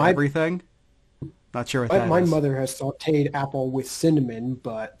 lost everything." Not sure what that my is. mother has sautéed apple with cinnamon,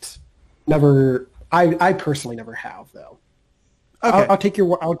 but never. I personally never have though. Okay. I'll take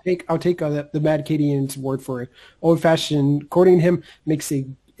the Mad Cadian's word for it. Old fashioned, according to him,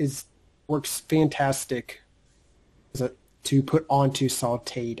 works fantastic to put onto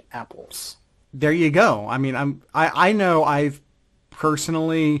sautéed apples. There you go. I mean, I know I've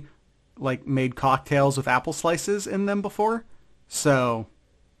personally like made cocktails with apple slices in them before, so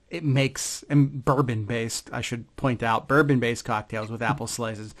it makes, and bourbon based, I should point out, bourbon based cocktails with apple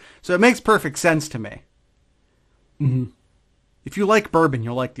slices. So it makes perfect sense to me. Mm-hmm. If you like bourbon,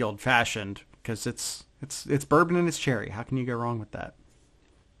 you'll like the old fashioned because it's bourbon and it's cherry. How can you go wrong with that?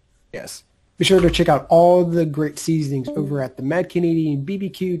 Yes. Be sure to check out all the great seasonings over at the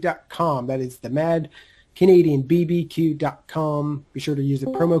MadCanadianBBQ.com. That is the MadCanadianBBQ.com. Be sure to use the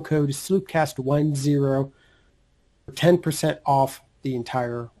promo code SLOOPCAST10 for 10% off the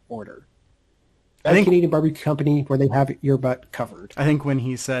entire order. Mad Canadian Barbecue Company, where they have your butt covered. I think when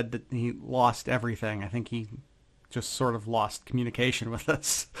he said that he lost everything, I think he just sort of lost communication with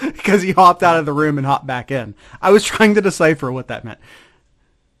us because he hopped out of the room and hopped back in. I was trying to decipher what that meant.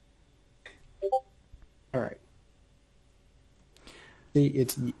 All right. See,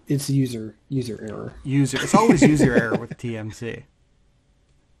 it's user error. It's always user error with TMC.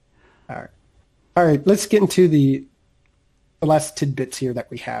 All right. Let's get into the last tidbits here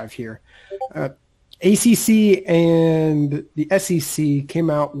that we have here. ACC and the SEC came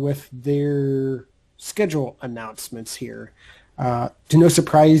out with their schedule announcements here. To no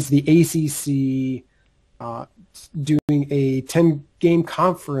surprise, the ACC doing a 10-game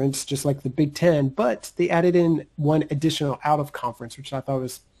conference just like the Big Ten, but they added in one additional out-of-conference, which I thought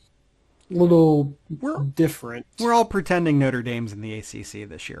was a little different. We're all pretending Notre Dame's in the ACC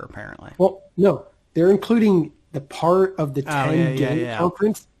this year, apparently. Well, no. They're including the part of the 10-game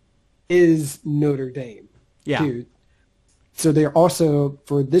conference is Notre Dame. Yeah. Too. So they're also,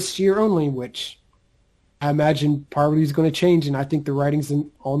 for this year only, which I imagine probably is going to change, and I think the writing's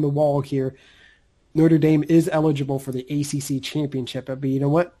on the wall here, Notre Dame is eligible for the ACC championship. But you know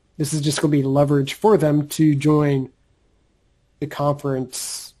what? This is just going to be leverage for them to join the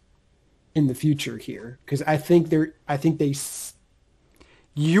conference in the future here, because I think they.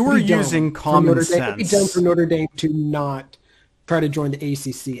 You were using common sense. It'd be done for Notre Dame to not try to join the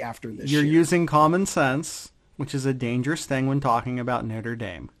ACC after this. You're using common sense, which is a dangerous thing when talking about Notre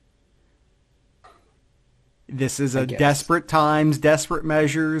Dame. This is a desperate times, desperate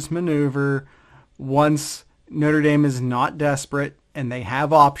measures maneuver. Once Notre Dame is not desperate and they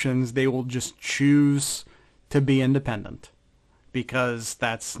have options, they will just choose to be independent because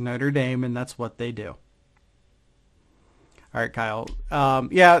that's Notre Dame and that's what they do. All right, Kyle.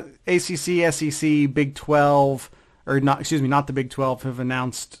 ACC, SEC, Big 12, or not the Big 12, have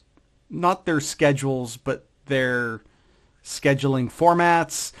announced not their schedules, but their scheduling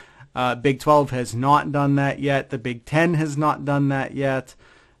formats. Big 12 has not done that yet. The Big 10 has not done that yet.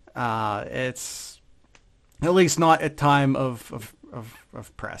 It's at least not at time of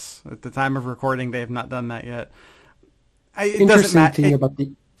press. At the time of recording, they have not done that yet. It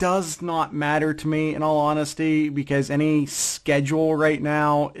does not matter to me, in all honesty, because any schedule right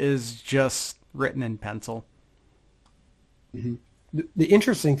now is just written in pencil. Mm-hmm. The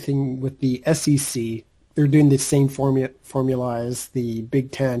interesting thing with the SEC, they're doing the same formula as the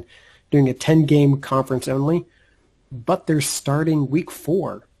Big Ten, doing a 10-game conference only, but they're starting week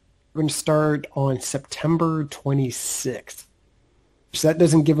 4. We're going to start on September 26th. So that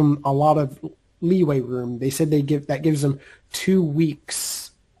doesn't give them a lot of leeway room. They said that gives them 2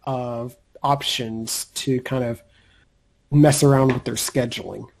 weeks of options to kind of mess around with their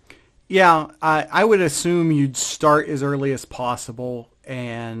scheduling. Yeah, I would assume you'd start as early as possible,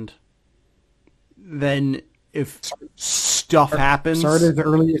 and then if stuff happens, start as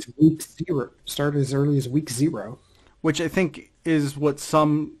early as week 0. Start as early as week 0, which I think is what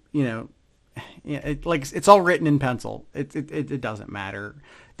some, it's all written in pencil. It doesn't matter.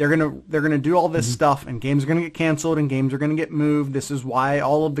 They're gonna do all this stuff, and games are gonna get canceled, and games are gonna get moved. This is why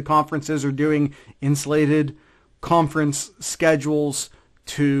all of the conferences are doing insulated conference schedules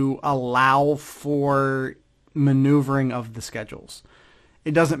to allow for maneuvering of the schedules.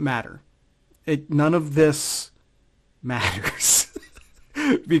 It doesn't matter. None of this matters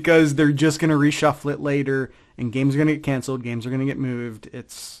because they're just going to reshuffle it later, and games are going to get canceled. Games are going to get moved.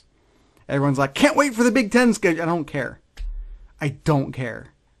 Everyone's like, can't wait for the Big Ten schedule. I don't care. I don't care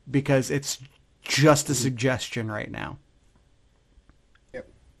because it's just a suggestion right now. Yep.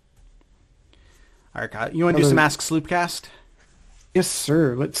 All right, Kyle, you want to do some Ask Sloopcast? Yes,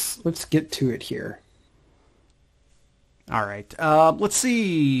 sir. Let's get to it here. All right. Let's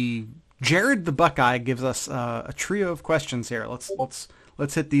see. Jared the Buckeye gives us a trio of questions here.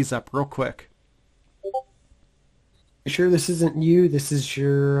 Let's hit these up real quick. You sure this isn't you? This is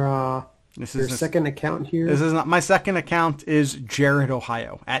your second account here? This is not my second account. Is Jared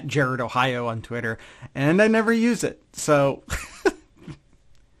Ohio at Jared Ohio on Twitter, and I never use it. So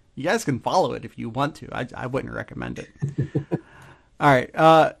you guys can follow it if you want to. I wouldn't recommend it. All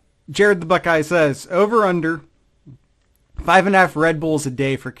right. Jared the Buckeye says over under 5.5 Red Bulls a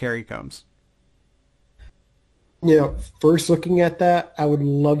day for Kerry Combs. First looking at that, I would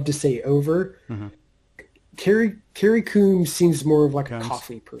love to say over. Mm-hmm. Kerry Coombs seems more of like a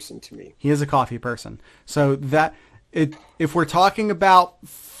coffee person to me. He is a coffee person. So if we're talking about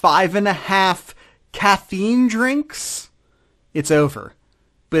 5.5 caffeine drinks, it's over.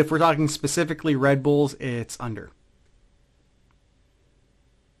 But if we're talking specifically Red Bulls, it's under.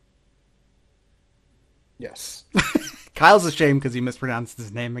 Yes. Kyle's ashamed because he mispronounced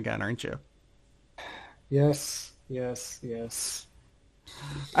his name again, aren't you? Yes.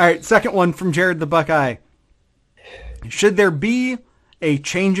 All right, second one from Jared the Buckeye. Should there be a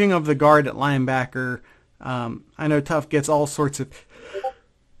changing of the guard at linebacker? I know Tough gets all sorts of...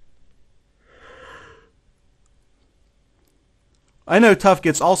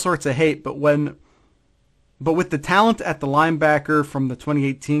 hate, but with the talent at the linebacker from the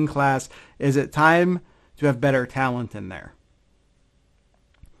 2018 class, is it time to have better talent in there?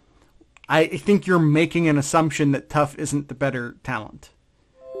 I think you're making an assumption that Tough isn't the better talent.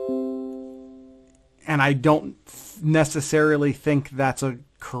 And I don't necessarily think that's a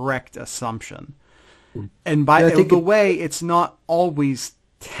correct assumption. And by the way, it's not always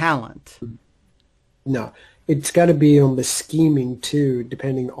talent. No, it's got to be on the scheming too,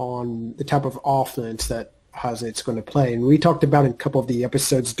 depending on the type of offense that Haslit's going to play. And we talked about in a couple of the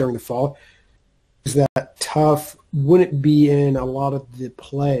episodes during the fall, is that Tough wouldn't be in a lot of the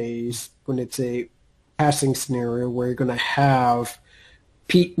plays when it's a passing scenario where you're going to have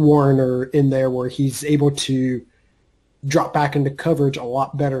Pete Warner in there where he's able to drop back into coverage a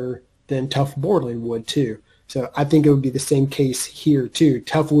lot better than Tough Borland would too. So I think it would be the same case here too.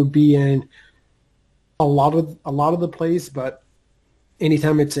 Tough would be in a lot of the plays, but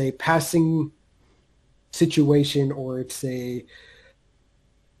anytime it's a passing situation or it's a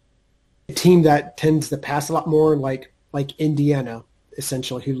team that tends to pass a lot more, like Indiana,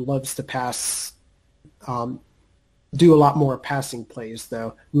 essentially, who loves to pass, do a lot more passing plays,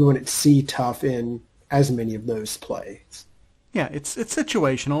 though. We wouldn't see Tough in as many of those plays. Yeah, it's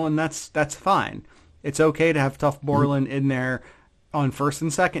situational, and that's fine. It's okay to have Tough Borland in there on first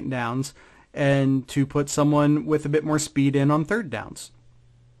and second downs and to put someone with a bit more speed in on third downs.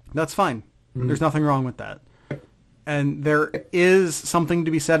 That's fine. Mm-hmm. There's nothing wrong with that. And there is something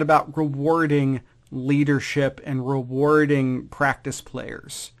to be said about rewarding leadership and rewarding practice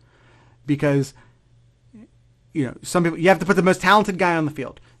players. Because, some people, you have to put the most talented guy on the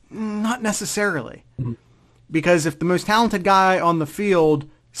field. Not necessarily. Mm-hmm. Because if the most talented guy on the field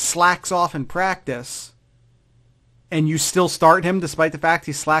slacks off in practice and you still start him despite the fact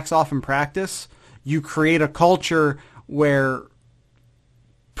he slacks off in practice, you create a culture where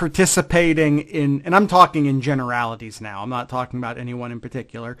participating in, and I'm talking in generalities now, I'm not talking about anyone in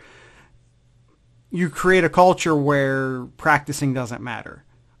particular, you create a culture where practicing doesn't matter,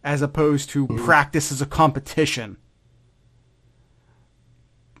 as opposed to practice as a competition.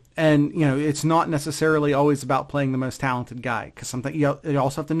 And, it's not necessarily always about playing the most talented guy, because you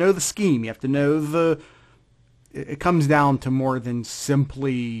also have to know the scheme. You have to know it comes down to more than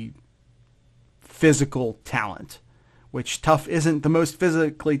simply physical talent, which Tough isn't the most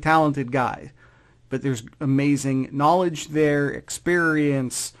physically talented guy. But there's amazing knowledge there,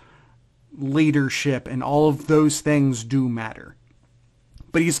 experience, leadership, and all of those things do matter.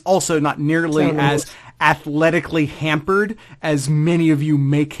 But he's also not nearly as athletically hampered as many of you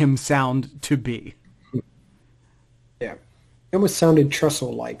make him sound to be. Yeah. It almost sounded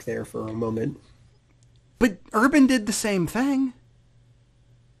Trussell-like there for a moment. But Urban did the same thing.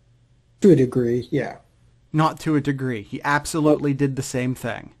 To a degree, yeah. Not to a degree. He absolutely did the same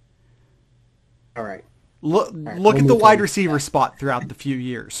thing. All right. Look at the wide receiver spot throughout the few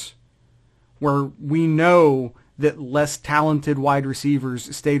years, where we know that less talented wide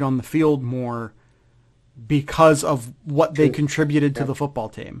receivers stayed on the field more because of what they contributed to the football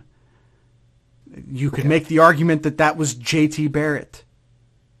team. You could make the argument that that was J.T. Barrett.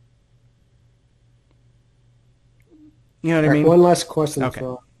 You know what I mean? One last question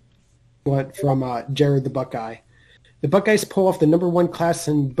from Jared the Buckeye. The Buckeyes pull off the number one class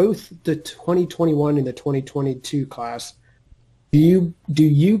in both the 2021 and the 2022 class. Do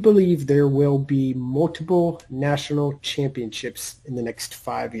you believe there will be multiple national championships in the next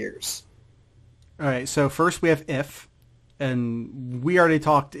 5 years? All right, so first we have if, and we already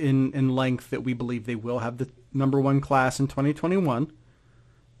talked in length that we believe they will have the number one class in 2021.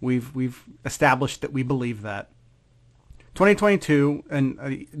 We've established that we believe that. 2022,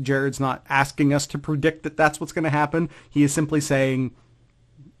 and Jared's not asking us to predict that that's what's going to happen. He is simply saying,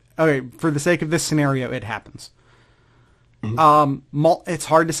 okay, for the sake of this scenario, it happens. Mm-hmm. It's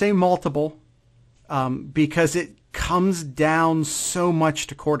hard to say multiple because it comes down so much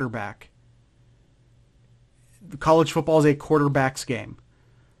to quarterback. College football is a quarterback's game.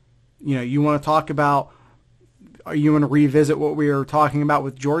 You know, you want to talk about, you want to revisit what we were talking about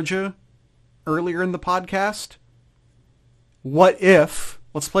with Georgia earlier in the podcast? What if,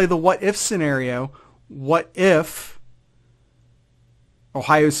 let's play the what if scenario. What if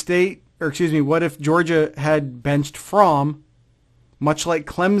what if Georgia had benched Fromm, much like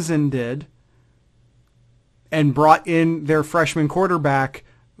Clemson did, and brought in their freshman quarterback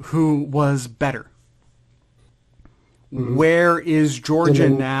who was better? Mm-hmm. Where is Georgia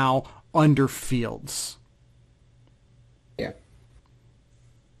now under Fields? Yeah.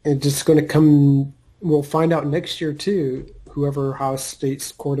 It's just going to come, we'll find out next year too, whoever Ohio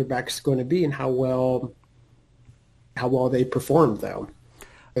State's quarterback is going to be and how well they perform, though.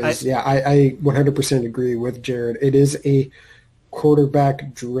 I 100% agree with Jared. It is a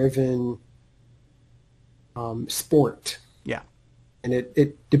quarterback-driven sport. Yeah. And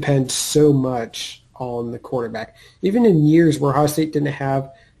it depends so much on the quarterback. Even in years where Ohio State didn't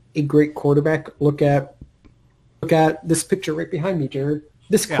have a great quarterback, look at this picture right behind me, Jared.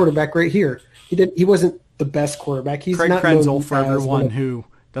 This quarterback right here. He wasn't the best quarterback. He's Craig not Krenzel, for everyone who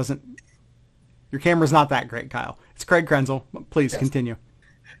doesn't. Your camera's not that great, Kyle. It's Craig Krenzel. Please continue.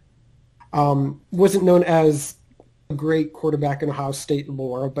 Wasn't known as a great quarterback in Ohio State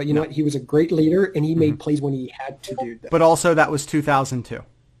lore, but you know what? He was a great leader, and he made plays when he had to do that. But also, that was 2002.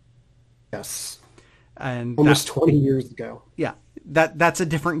 Yes, and almost 20 years ago. Yeah, that's a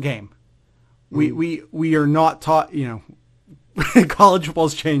different game. We are not taught. You know, college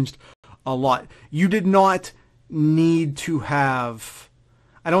football's changed a lot. You did not need to have,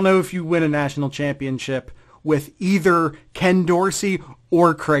 I don't know if you win a national championship with either Ken Dorsey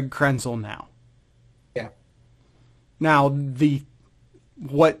or Craig Krenzel now. Yeah. Now,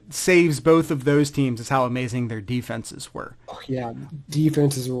 what saves both of those teams is how amazing their defenses were. Oh, yeah,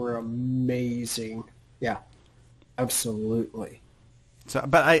 defenses were amazing. Yeah, absolutely. So,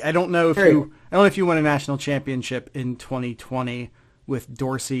 but I don't know if you won a national championship in 2020 with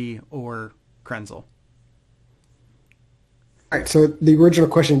Dorsey or Krenzel. All right, so the original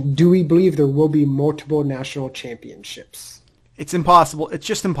question, do we believe there will be multiple national championships? It's impossible. It's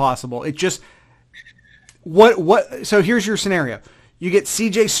just impossible. It just, so here's your scenario. You get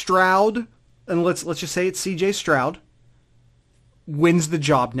CJ Stroud, and let's just say it's CJ Stroud, wins the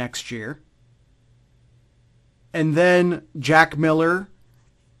job next year. And then Jack Miller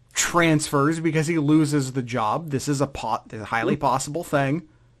transfers because he loses the job. This is a highly possible thing.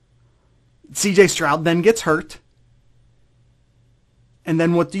 CJ Stroud then gets hurt. And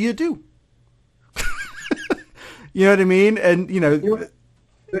then what do? You know what I mean? And,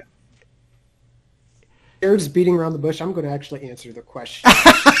 Jared's beating around the bush. I'm going to actually answer the question.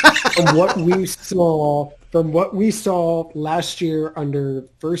 From what we saw last year under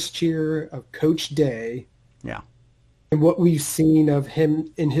first year of Coach Day. Yeah. And what we've seen of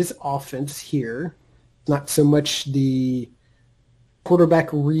him in his offense here, not so much the quarterback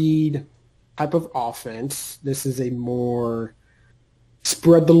read type of offense. This is a more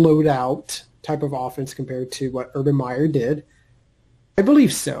spread the load out type of offense compared to what Urban Meyer did. I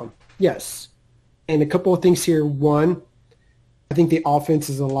believe so, yes. And a couple of things here. One, I think the offense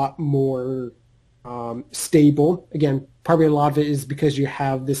is a lot more stable. Again, probably a lot of it is because you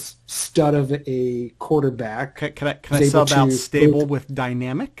have this stud of a quarterback. Can I sub out stable with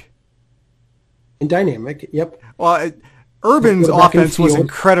dynamic? And dynamic, yep. Well, Urban's offense was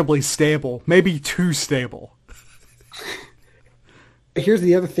incredibly stable, maybe too stable. Here's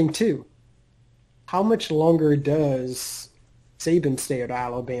the other thing, too. How much longer does Saban stay at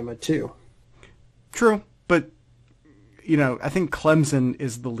Alabama, too? True, but, I think Clemson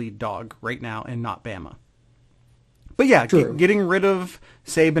is the lead dog right now and not Bama. But yeah, True. getting rid of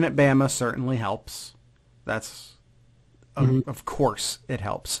Saban at Bama certainly helps. That's, of course, it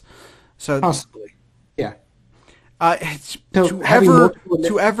helps. So Possibly. Yeah. So to having ever multiple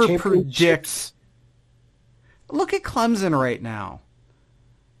to ever championships. predict, look at Clemson right now.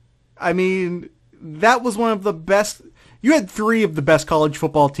 I mean, that was one of the best. You had 3 of the best college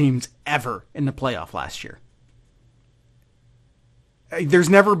football teams ever in the playoff last year. There's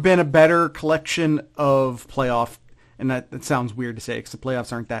never been a better collection of playoff, and that sounds weird to say because the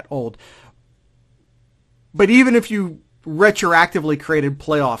playoffs aren't that old. But even if you retroactively created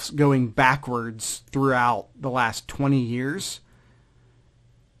playoffs going backwards throughout the last 20 years,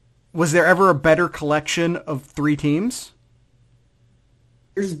 was there ever a better collection of 3 teams?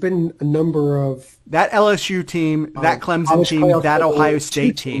 There's been a number of That LSU team, that Clemson team, that Ohio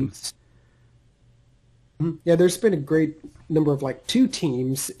State team. Yeah, there's been a great number of like 2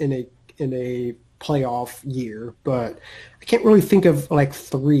 teams in a playoff year, but I can't really think of like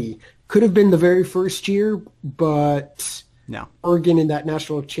 3. Could have been the very first year, but No. Oregon in that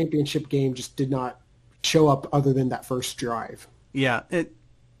national championship game just did not show up other than that first drive. Yeah,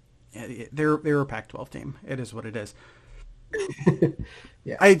 they're a Pac-12 team. It is what it is.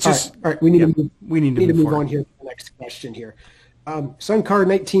 Yeah. I just all right. We need to move forward. on here to the next question here. Suncard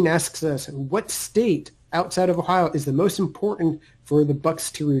 19 asks us, what state outside of Ohio is the most important for the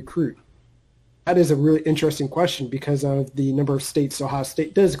Bucks to recruit? That is a really interesting question because of the number of states Ohio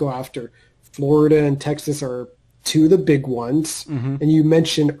State does go after. Florida and Texas are 2 of the big ones. Mm-hmm. And you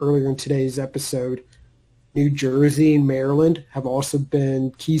mentioned earlier in today's episode, New Jersey and Maryland have also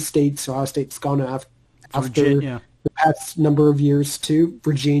been key states Ohio State's gone after Virginia. the past number of years too.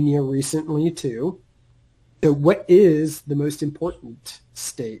 Virginia recently too. So what is the most important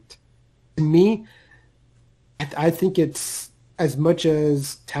state? To me, I think it's as much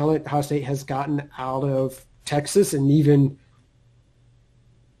as talent Ohio State has gotten out of Texas, and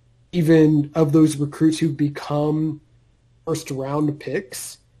even of those recruits who've become first round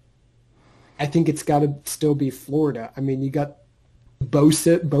picks, I think it's got to still be Florida. I mean, you got both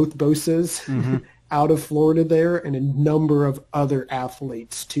Bosas out of Florida there, and a number of other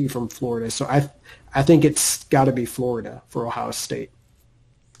athletes too from Florida. So I think it's got to be Florida for Ohio State.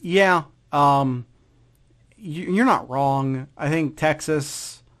 Yeah, you're not wrong. I think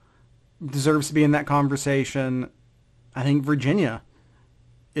Texas deserves to be in that conversation. I think Virginia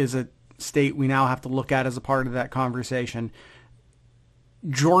is a state we now have to look at as a part of that conversation.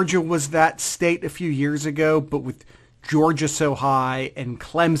 Georgia was that state a few years ago, but with Georgia so high and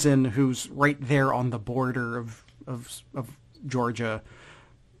Clemson, who's right there on the border of Georgia,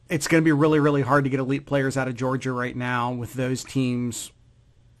 it's going to be really, really hard to get elite players out of Georgia right now with those teams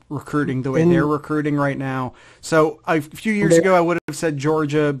recruiting the way they're recruiting right now. So a few years ago, I would have said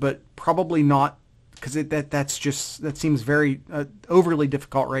Georgia, but probably not, because that seems very overly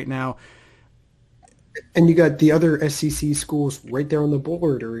difficult right now. And you got the other SEC schools right there on the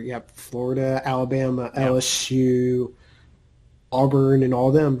border. You have Florida, Alabama, LSU, Auburn, and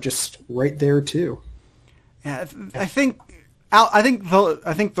all them just right there too. Yeah, I think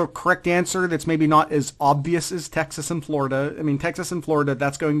the correct answer that's maybe not as obvious is Texas and Florida. I mean, Texas and Florida,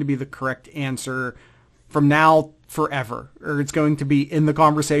 that's going to be the correct answer from now forever, or it's going to be in the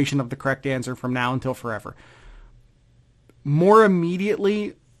conversation of the correct answer from now until forever. More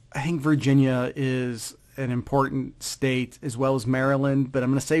immediately, I think Virginia is an important state, as well as Maryland, but I'm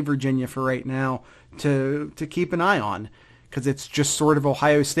going to say Virginia for right now to keep an eye on, because it's just sort of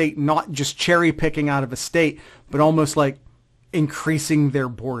Ohio State, not just cherry picking out of a state, but almost like increasing their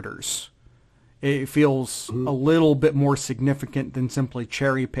borders. It feels a little bit more significant than simply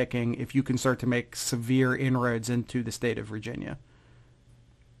cherry picking if you can start to make severe inroads into the state of Virginia.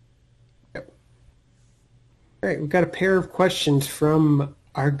 Yep. All right, we've got a pair of questions from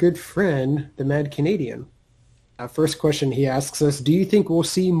our good friend, the Mad Canadian. First question he asks us, do you think we'll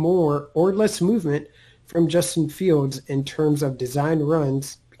see more or less movement from Justin Fields in terms of design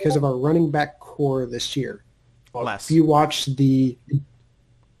runs because of our running back core this year? Well, Less. If you watch the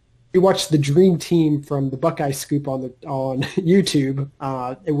Dream Team from the Buckeye Scoop on YouTube,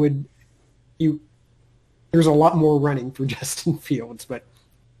 there's a lot more running for Justin Fields, but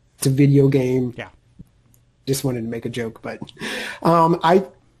it's a video game. Yeah. Just wanted to make a joke, but I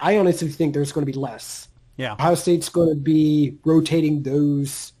honestly think there's going to be less. Yeah. Ohio State's going to be rotating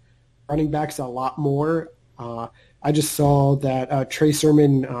those running backs a lot more. I just saw that Trey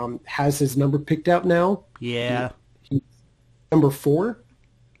Sermon has his number picked out now. Yeah. Number 4?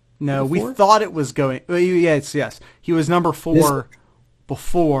 No, Number 4? we thought it was going... Yes. He was number 4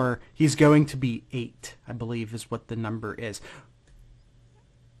 before. He's going to be 8, I believe, is what the number is.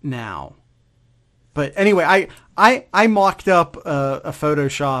 Now, But anyway, I mocked up a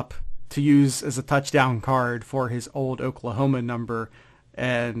Photoshop to use as a touchdown card for his old Oklahoma number,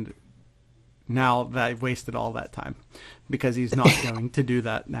 and now that I've wasted all that time because he's not going to do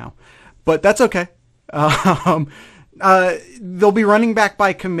that now. But that's okay. They'll be running back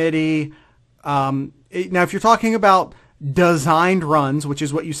by committee. Now, if you're talking about designed runs, which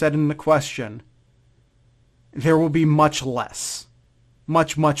is what you said in the question, there will be much less.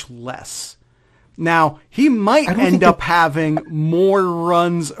 Much, much less. Now, he might end up having more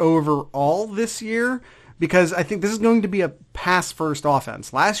runs overall this year because I think this is going to be a pass-first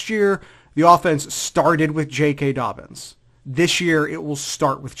offense. Last year, the offense started with J.K. Dobbins. This year, it will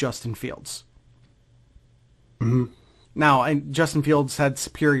start with Justin Fields. Mm-hmm. Now, Justin Fields had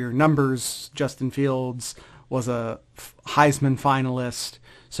superior numbers. Justin Fields was a Heisman finalist,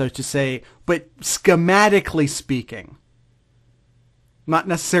 so to say. But schematically speaking, not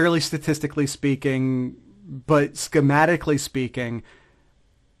necessarily statistically speaking, but schematically speaking,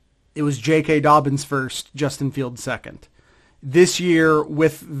 it was J.K. Dobbins first, Justin Fields second. This year,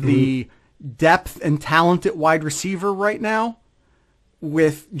 with the depth and talent at wide receiver right now,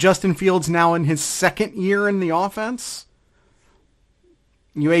 with Justin Fields now in his second year in the offense,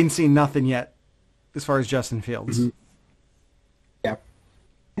 you ain't seen nothing yet as far as Justin Fields. Mm-hmm. Yeah.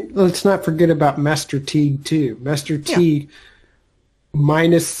 Let's not forget about Master Teague, too. Master Teague,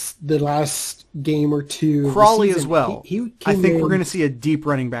 minus the last game or two. Crawley as well. I think we're going to to see a deep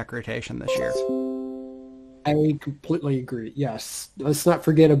running back rotation this year. I completely agree. Yes. Let's not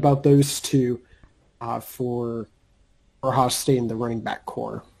forget about those two for Ohio State in the running back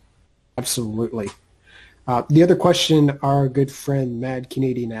core. Absolutely. The other question our good friend Mad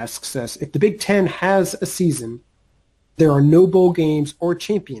Canadian asks us, if the Big Ten has a season, there are no bowl games or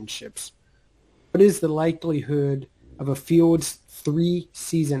championships, what is the likelihood of a Fields 3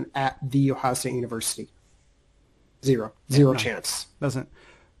 season at The Ohio State University? Zero chance. Doesn't.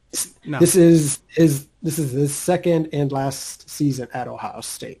 No. This is his second and last season at Ohio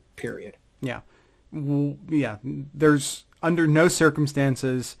State, period. Yeah. Yeah. There's under no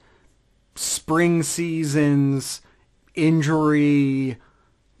circumstances spring seasons, injury,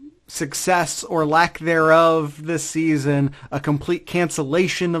 success or lack thereof this season, a complete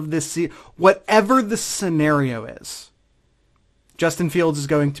cancellation of this season, whatever the scenario is, Justin Fields is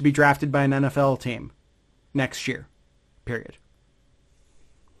going to be drafted by an NFL team next year, period.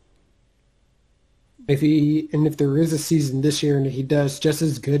 If there is a season this year and he does just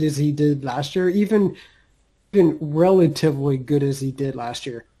as good as he did last year, even relatively good as he did last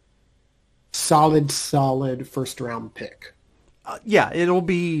year, solid first round pick. Yeah, it'll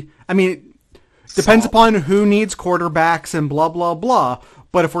be, I mean, it depends upon who needs quarterbacks and blah, blah, blah.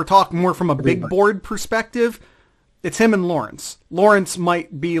 But if we're talking more from a big board perspective, it's him and Lawrence. Lawrence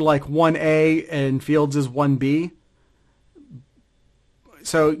might be like 1A and Fields is 1B.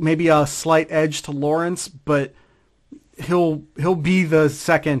 So maybe a slight edge to Lawrence, but he'll be the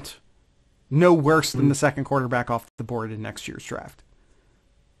second, no worse than the second quarterback off the board in next year's draft.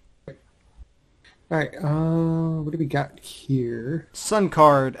 All right, what do we got here?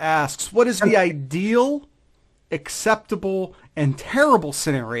 Suncard asks, what is the ideal, acceptable, and terrible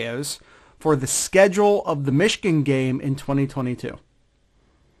scenarios for the schedule of the Michigan game in 2022?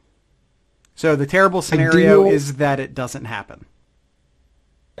 So the terrible scenario is that it doesn't happen.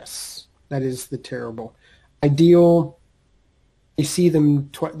 Yes, that is the terrible. Ideal, they see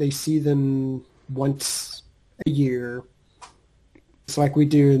them once a year. It's like we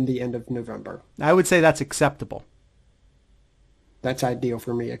do in the end of November. I would say that's acceptable. That's ideal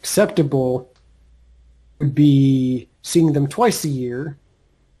for me. Acceptable would be seeing them twice a year,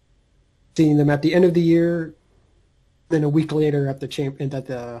 seeing them at the end of the year, then a week later at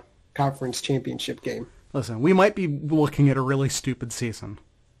the conference championship game. Listen, we might be looking at a really stupid season.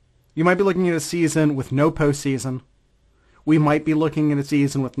 You might be looking at a season with no postseason. We might be looking at a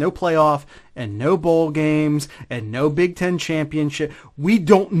season with no playoff and no bowl games and no Big Ten championship. We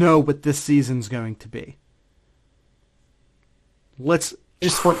don't know what this season's going to be. Let's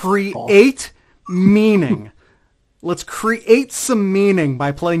just create meaning. Let's create some meaning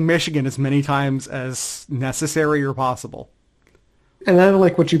by playing Michigan as many times as necessary or possible. And I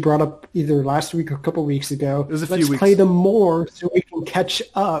like what you brought up either last week or a couple weeks ago. It was a few weeks. Let's play them more so we can catch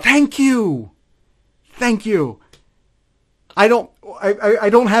up. Thank you. I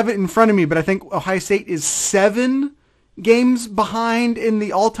don't have it in front of me, but I think Ohio State is 7 games behind in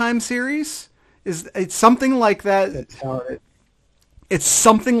the all-time series. It's something like that. That's how It's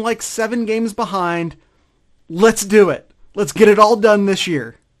something like 7 games behind. Let's do it. Let's get it all done this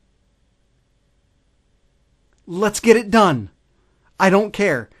year. Let's get it done. I don't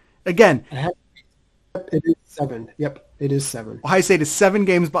care. Again, It is 7. Yep, it is 7. Ohio State is 7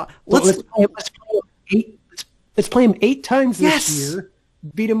 games behind. Well, let's play him 8. Let's play him 8 times this Yes! year.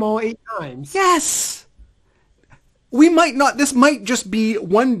 Beat them all 8 times. Yes! We might not, this might just be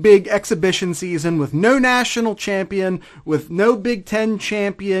one big exhibition season with no national champion, with no Big Ten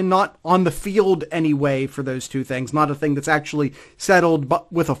champion, not on the field anyway for those two things, not a thing that's actually settled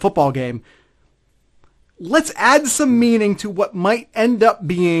but with a football game. Let's add some meaning to what might end up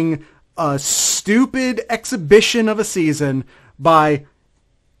being a stupid exhibition of a season by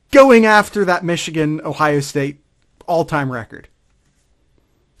going after that Michigan-Ohio State all-time record.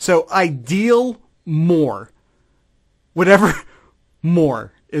 So ideal more. Whatever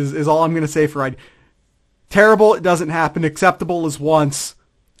more is all I'm going to say for terrible, it doesn't happen. Acceptable is once.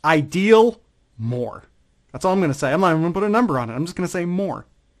 Ideal, more. That's all I'm going to say. I'm not even going to put a number on it. I'm just going to say more.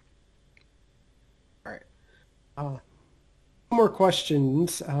 All right. More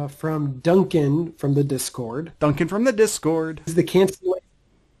questions from Duncan from the Discord. Duncan from the Discord. Is the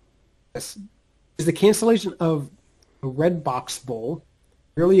cancellation of the Red Box Bowl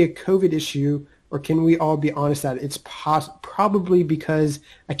really a COVID issue, or can we all be honest that it's probably because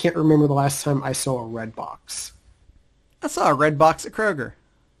I can't remember the last time I saw a red box? I saw a red box at Kroger.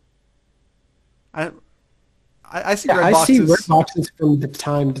 I see red boxes. I see red boxes from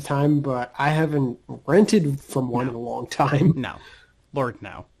time to time, but I haven't rented from one in a long time. No. Lord,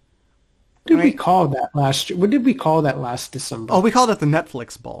 no. What did we call that last year? What did we call that last December? Oh, we called it the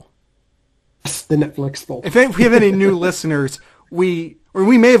Netflix Bowl. Yes, the Netflix Bowl. If we have any new listeners, we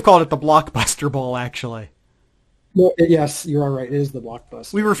may have called it the Blockbuster Bowl, actually. No, yes, you are right. It is the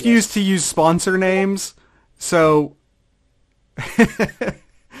Blockbuster. We refuse to use sponsor names, so...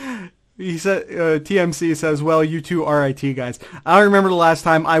 He said, TMC says, well, you two RIT guys. I don't remember the last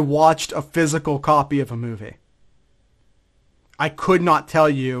time I watched a physical copy of a movie. I could not tell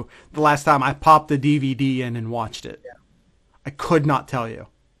you the last time I popped the DVD in and watched it. Yeah. I could not tell you.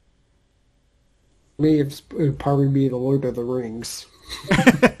 Me, it would probably be The Lord of the Rings.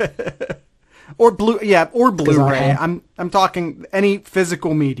 or Blu-ray. I'm talking any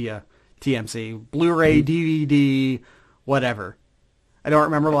physical media, TMC, Blu-ray, DVD, whatever. I don't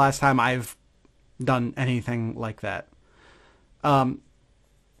remember the last time I've done anything like that.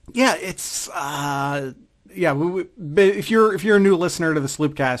 It's if you're a new listener to the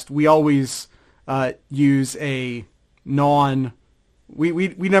Sloopcast, we always use a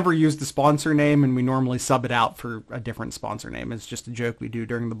we never use the sponsor name, and we normally sub it out for a different sponsor name. It's just a joke we do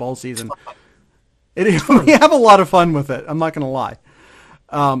during the bowl season. We have a lot of fun with it. I'm not going to lie.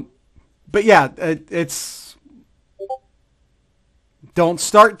 But yeah, it's... Don't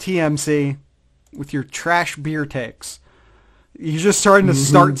start TMC with your trash beer takes. You're just starting to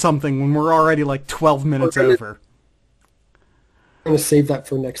start something when we're already like 12 minutes over. I'm going to save that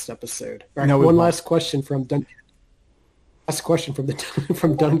for next episode. Right, no, one last question from Duncan. Last question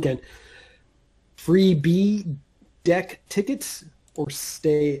from Duncan. Free B deck tickets or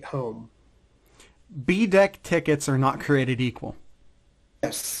stay at home? B deck tickets are not created equal.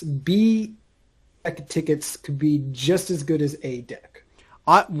 Yes, B deck tickets could be just as good as A deck.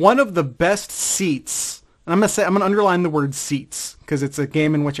 One of the best seats, and I'm going to underline the word seats because it's a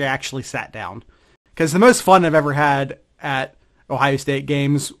game in which I actually sat down. Because the most fun I've ever had at Ohio State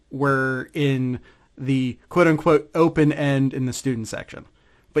games were in the quote-unquote open end in the student section.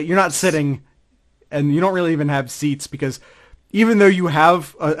 But you're not sitting, and you don't really even have seats because even though you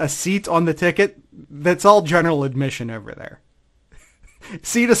have a seat on the ticket, that's all general admission over there.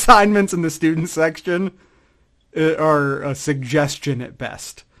 Seat assignments in the student section are a suggestion at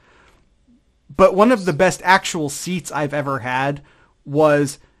best. But one of the best actual seats I've ever had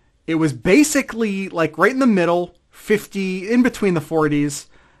was, it was basically like right in the middle, 50, in between the 40s,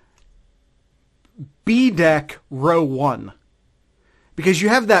 B deck row 1. Because you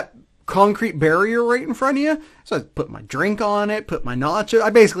have that concrete barrier right in front of you. So I put my drink on it, put my nacho.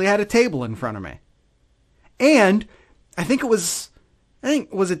 I basically had a table in front of me. And was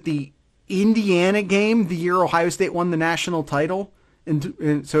it the Indiana game, the year Ohio State won the national title?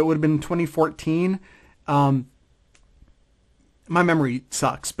 And so it would have been 2014. My memory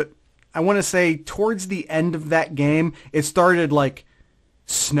sucks, but I want to say towards the end of that game, it started like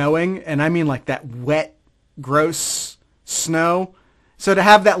snowing, and I mean like that wet, gross snow. So to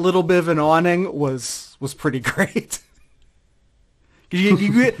have that little bit of an awning was pretty great.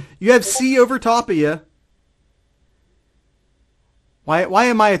 you have sea over top of you. Why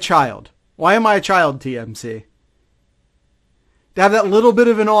am I a child? Why am I a child, TMC? To have that little bit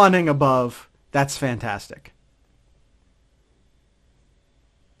of an awning above, that's fantastic.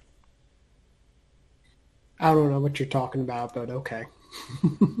 I don't know what you're talking about, but okay.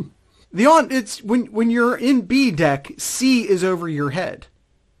 It's when you're in B deck, C is over your head.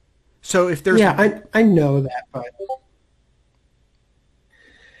 So if there's I know that, but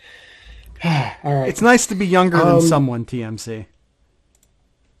all right. It's nice to be younger than someone, TMC.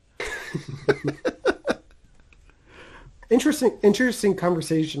 Interesting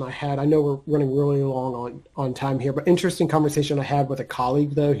conversation I had. I know we're running really long on time here, but interesting conversation I had with a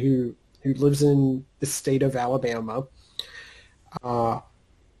colleague though who lives in the state of Alabama.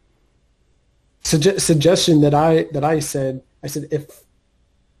 Suggestion that I said if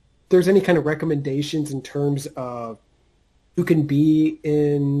there's any kind of recommendations in terms of who can be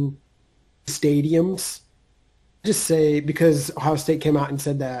in stadiums, just say, because Ohio State came out and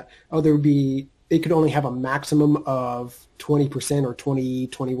said that they could only have a maximum of 20% or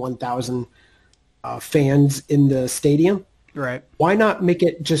 21,000 fans in the stadium. Right. Why not make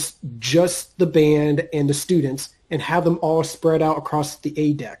it just the band and the students and have them all spread out across the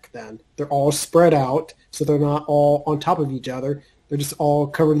A deck then? They're all spread out, so they're not all on top of each other. They're just all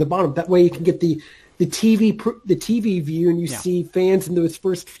covered at the bottom. That way you can get the TV view and you see fans in those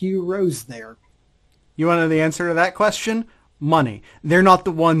first few rows there. You want to know the answer to that question? Money. They're not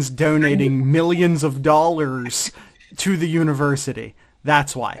the ones donating millions of dollars to the university.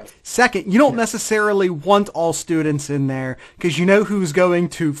 That's why. Second, you don't necessarily want all students in there because you know who's going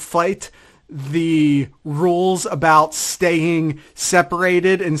to fight the rules about staying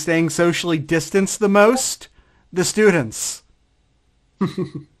separated and staying socially distanced the most? The students.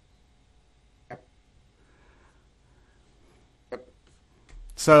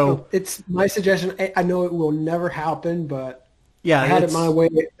 So it's my suggestion. I know it will never happen, but yeah, I had it my way.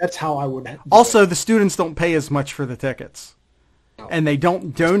 That's how I would. Also, the students don't pay as much for the tickets. And they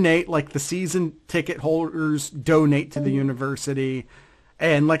don't donate like the season ticket holders donate to the university.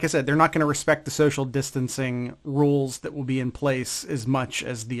 And like I said, they're not going to respect the social distancing rules that will be in place as much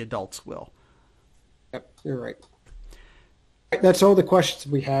as the adults will. Yep, you're right. That's all the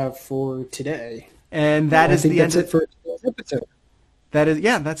questions we have for today. And that's it for today's episode.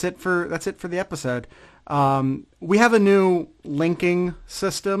 That's it for the episode. We have a new linking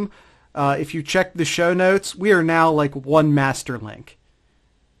system. If you check the show notes, we are now like one master link.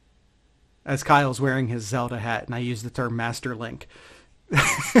 As Kyle's wearing his Zelda hat, and I use the term master link.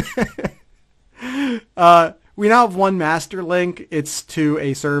 We now have one master link. It's to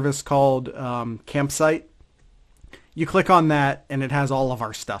a service called Campsite. You click on that, and it has all of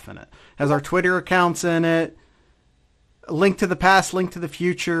our stuff in it. It has our Twitter accounts in it. A link to the past, link to the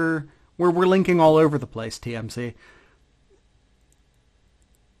future. We're linking all over the place, TMC.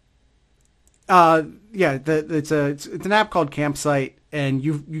 It's an app called Campsite, and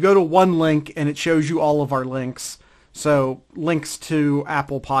you go to one link, and it shows you all of our links. So links to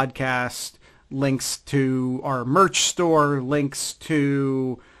Apple Podcast, links to our merch store, links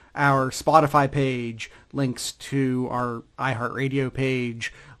to our Spotify page, links to our iHeartRadio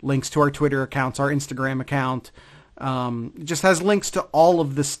page, links to our Twitter accounts, our Instagram account. It just has links to all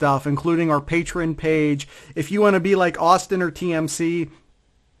of this stuff, including our Patreon page. If you want to be like Austin or TMC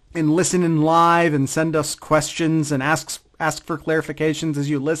and listen in live and send us questions and ask for clarifications as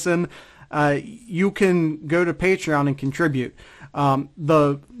you listen, you can go to Patreon and contribute.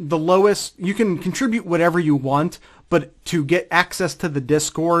 The lowest, you can contribute whatever you want, but to get access to the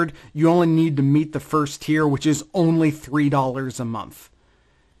Discord, you only need to meet the first tier, which is only $3 a month.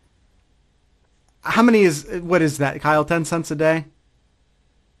 What is that, Kyle? 10 cents a day?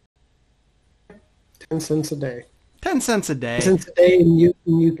 10 cents a day. 10 cents a day. 10 cents a day, and you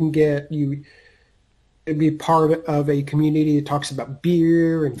can be part of a community that talks about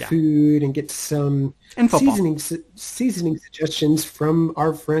beer and food and get some seasoning suggestions from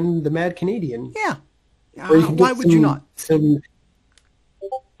our friend, the Mad Canadian. Yeah. Why would you not?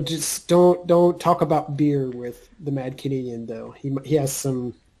 Just don't talk about beer with the Mad Canadian, though. He has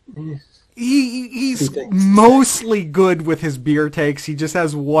some... He's mostly good with his beer takes. He just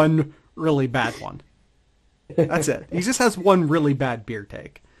has one really bad one. That's it. He just has one really bad beer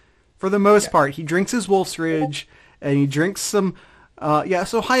take. For the most part, he drinks his Wolf's Ridge, and he drinks some... so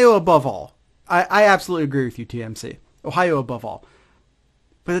Ohio above all. I absolutely agree with you, TMC. Ohio above all.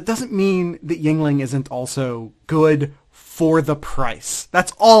 But it doesn't mean that Yuengling isn't also good for the price.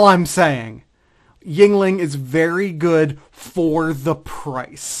 That's all I'm saying. Yuengling is very good for the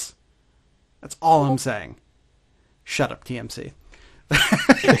price. That's all I'm saying. Shut up, TMC.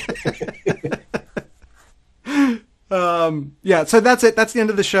 So that's it. That's the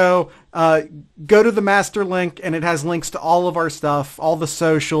end of the show. Go to the master link, and it has links to all of our stuff, all the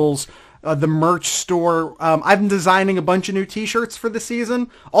socials. the merch store. I'm designing a bunch of new t-shirts for the season.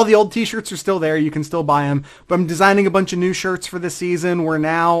 All the old t-shirts are still there. You can still buy them. But I'm designing a bunch of new shirts for the season. We're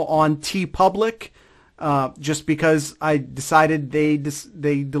now on TeePublic, just because I decided they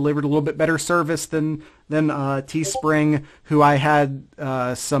delivered a little bit better service than Teespring, who I had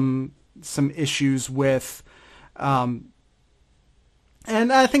some issues with.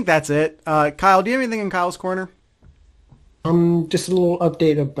 And I think that's it. Kyle, do you have anything in Kyle's Corner? Just a little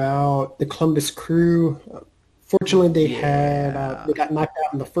update about the Columbus Crew. Fortunately, they got knocked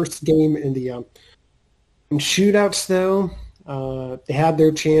out in the first game in the in shootouts. Though they had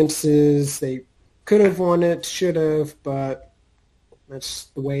their chances, they could have won it, should have, but that's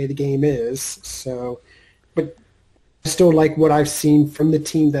the way the game is. So, but I still like what I've seen from the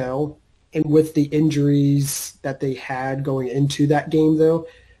team, though. And with the injuries that they had going into that game, though,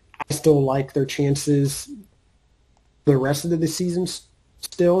 I still like their chances for the rest of the season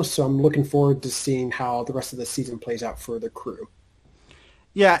still. So I'm looking forward to seeing how the rest of the season plays out for the Crew.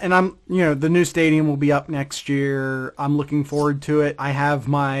 Yeah, and the new stadium will be up next year. I'm looking forward to it. I have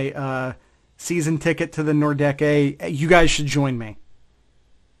my season ticket to the Nordecke. You guys should join me.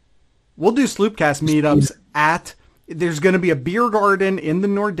 We'll do Sloopcast meetups there's going to be a beer garden in the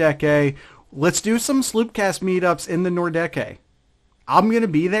Nordecke. Let's do some Sloopcast meetups in the Nordecke. I'm going to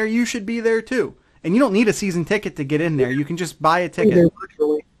be there. You should be there too. And you don't need a season ticket to get in there. You can just buy a ticket.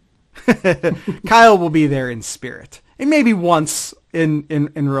 Kyle will be there in spirit. And maybe once in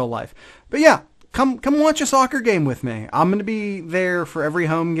real life. But yeah, come watch a soccer game with me. I'm going to be there for every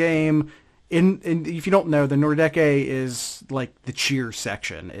home game. If you don't know, the Nordecke is like the cheer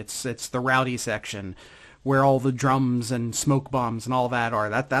section. It's the rowdy section, where all the drums and smoke bombs and all that are.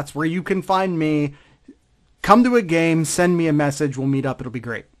 That's where you can find me. Come to a game, send me a message, we'll meet up, it'll be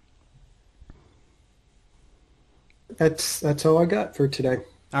great. That's all I got for today.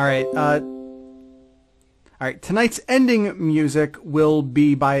 All right, tonight's ending music will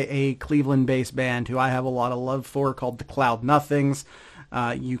be by a Cleveland-based band who I have a lot of love for, called the Cloud Nothings.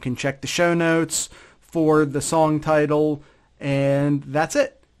 You can check the show notes for the song title, and that's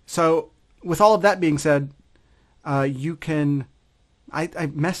it. So, with all of that being said, you can... I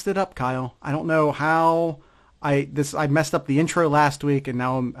messed it up, Kyle. I don't know how I messed up the intro last week, and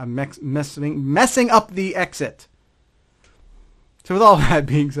now I'm messing up the exit. So with all that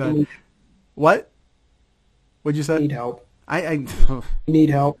being said... What? What'd you say? I need help. I need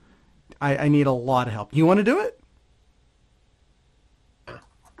help. I need a lot of help. You want to do it?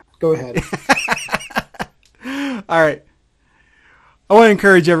 Go ahead. All right. I want to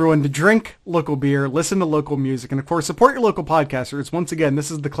encourage everyone to drink local beer, listen to local music, and of course, support your local podcasters. Once again, this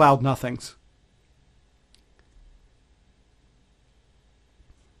is the Cloud Nothings.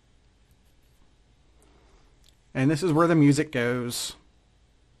 And this is where the music goes.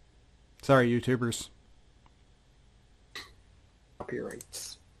 Sorry, YouTubers.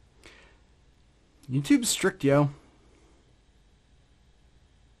 Copyrights. YouTube's strict, yo.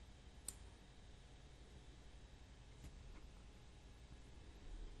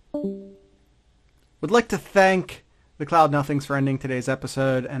 Would like to thank the Cloud Nothings for ending today's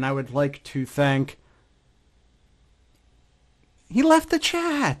episode, and I would like to thank... He left the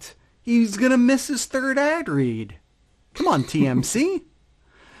chat. He's going to miss his third ad read. Come on, TMC.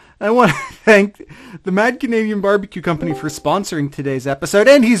 I want to thank the Mad Canadian Barbecue Company for sponsoring today's episode,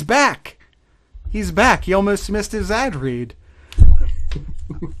 and he's back. He's back. He almost missed his ad read.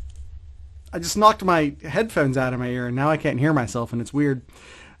 I just knocked my headphones out of my ear, and now I can't hear myself, and it's weird.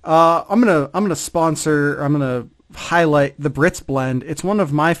 I'm gonna highlight the Brits blend. It's one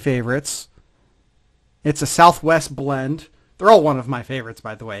of my favorites. It's a Southwest blend. They're all one of my favorites,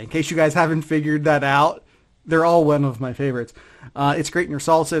 by the way. In case you guys haven't figured that out, they're all one of my favorites. It's great in your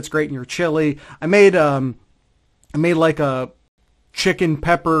salsa. It's great in your chili. I made like a chicken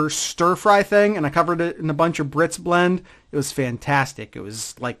pepper stir fry thing, and I covered it in a bunch of Brits blend. It was fantastic. It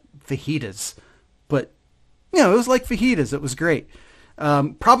was like fajitas, but it was like fajitas. It was great.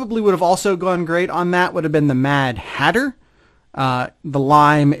 Probably would have also gone great on that would have been the Mad Hatter. The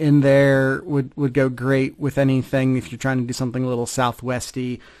lime in there would go great with anything if you're trying to do something a little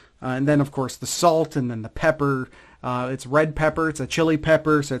Southwesty. And then, of course, the salt and then the pepper. It's red pepper. It's a chili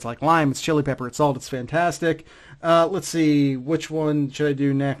pepper. So it's like lime. It's chili pepper. It's salt. It's fantastic. Let's see. Which one should I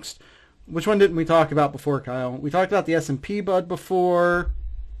do next? Which one didn't we talk about before, Kyle? We talked about the S&P bud before.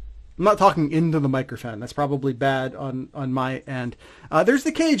 I'm not talking into the microphone. That's probably bad on my end. There's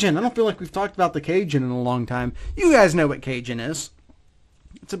the Cajun. I don't feel like we've talked about the Cajun in a long time. You guys know what Cajun is.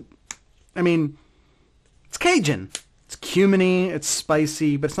 It's Cajun. It's cuminy. It's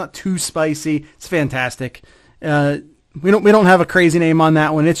spicy, but it's not too spicy. It's fantastic. We don't have a crazy name on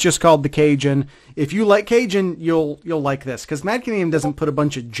that one. It's just called the Cajun. If you like Cajun, you'll like this, because Mad Canadian doesn't put a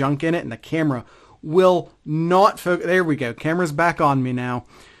bunch of junk in it, and the camera will not focus. There we go. Camera's back on me now.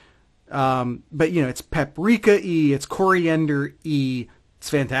 But it's paprika-y, it's coriander-y. It's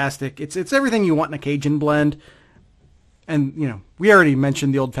fantastic. It's everything you want in a Cajun blend. And, we already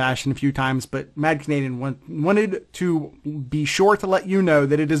mentioned the Old Fashioned a few times, but Mad Canadian wanted to be sure to let you know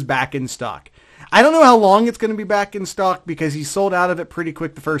that it is back in stock. I don't know how long it's going to be back in stock, because he sold out of it pretty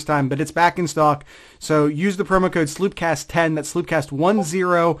quick the first time, but it's back in stock. So use the promo code SloopCast10, that's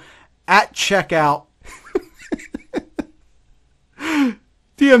SloopCast10 at checkout.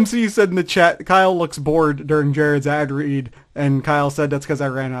 DMC said in the chat, Kyle looks bored during Jared's ad read, and Kyle said that's because I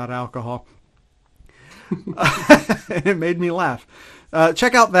ran out of alcohol. And it made me laugh.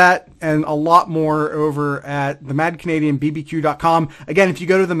 Check out that and a lot more over at themadcanadianbbq.com. Again, if you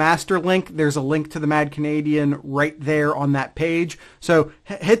go to the master link, there's a link to the Mad Canadian right there on that page. So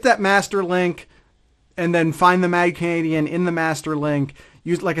hit that master link and then find the Mad Canadian in the master link.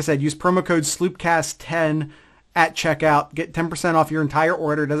 Like I said, use promo code SloopCast10 at checkout. Get 10% off your entire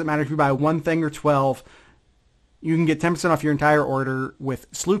order. It doesn't matter if you buy one thing or 12. You can get 10% off your entire order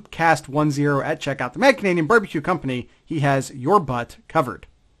with SloopCast10 at checkout. The Mad Canadian Barbecue Company, he has your butt covered.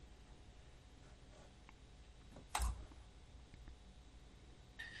 All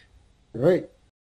right.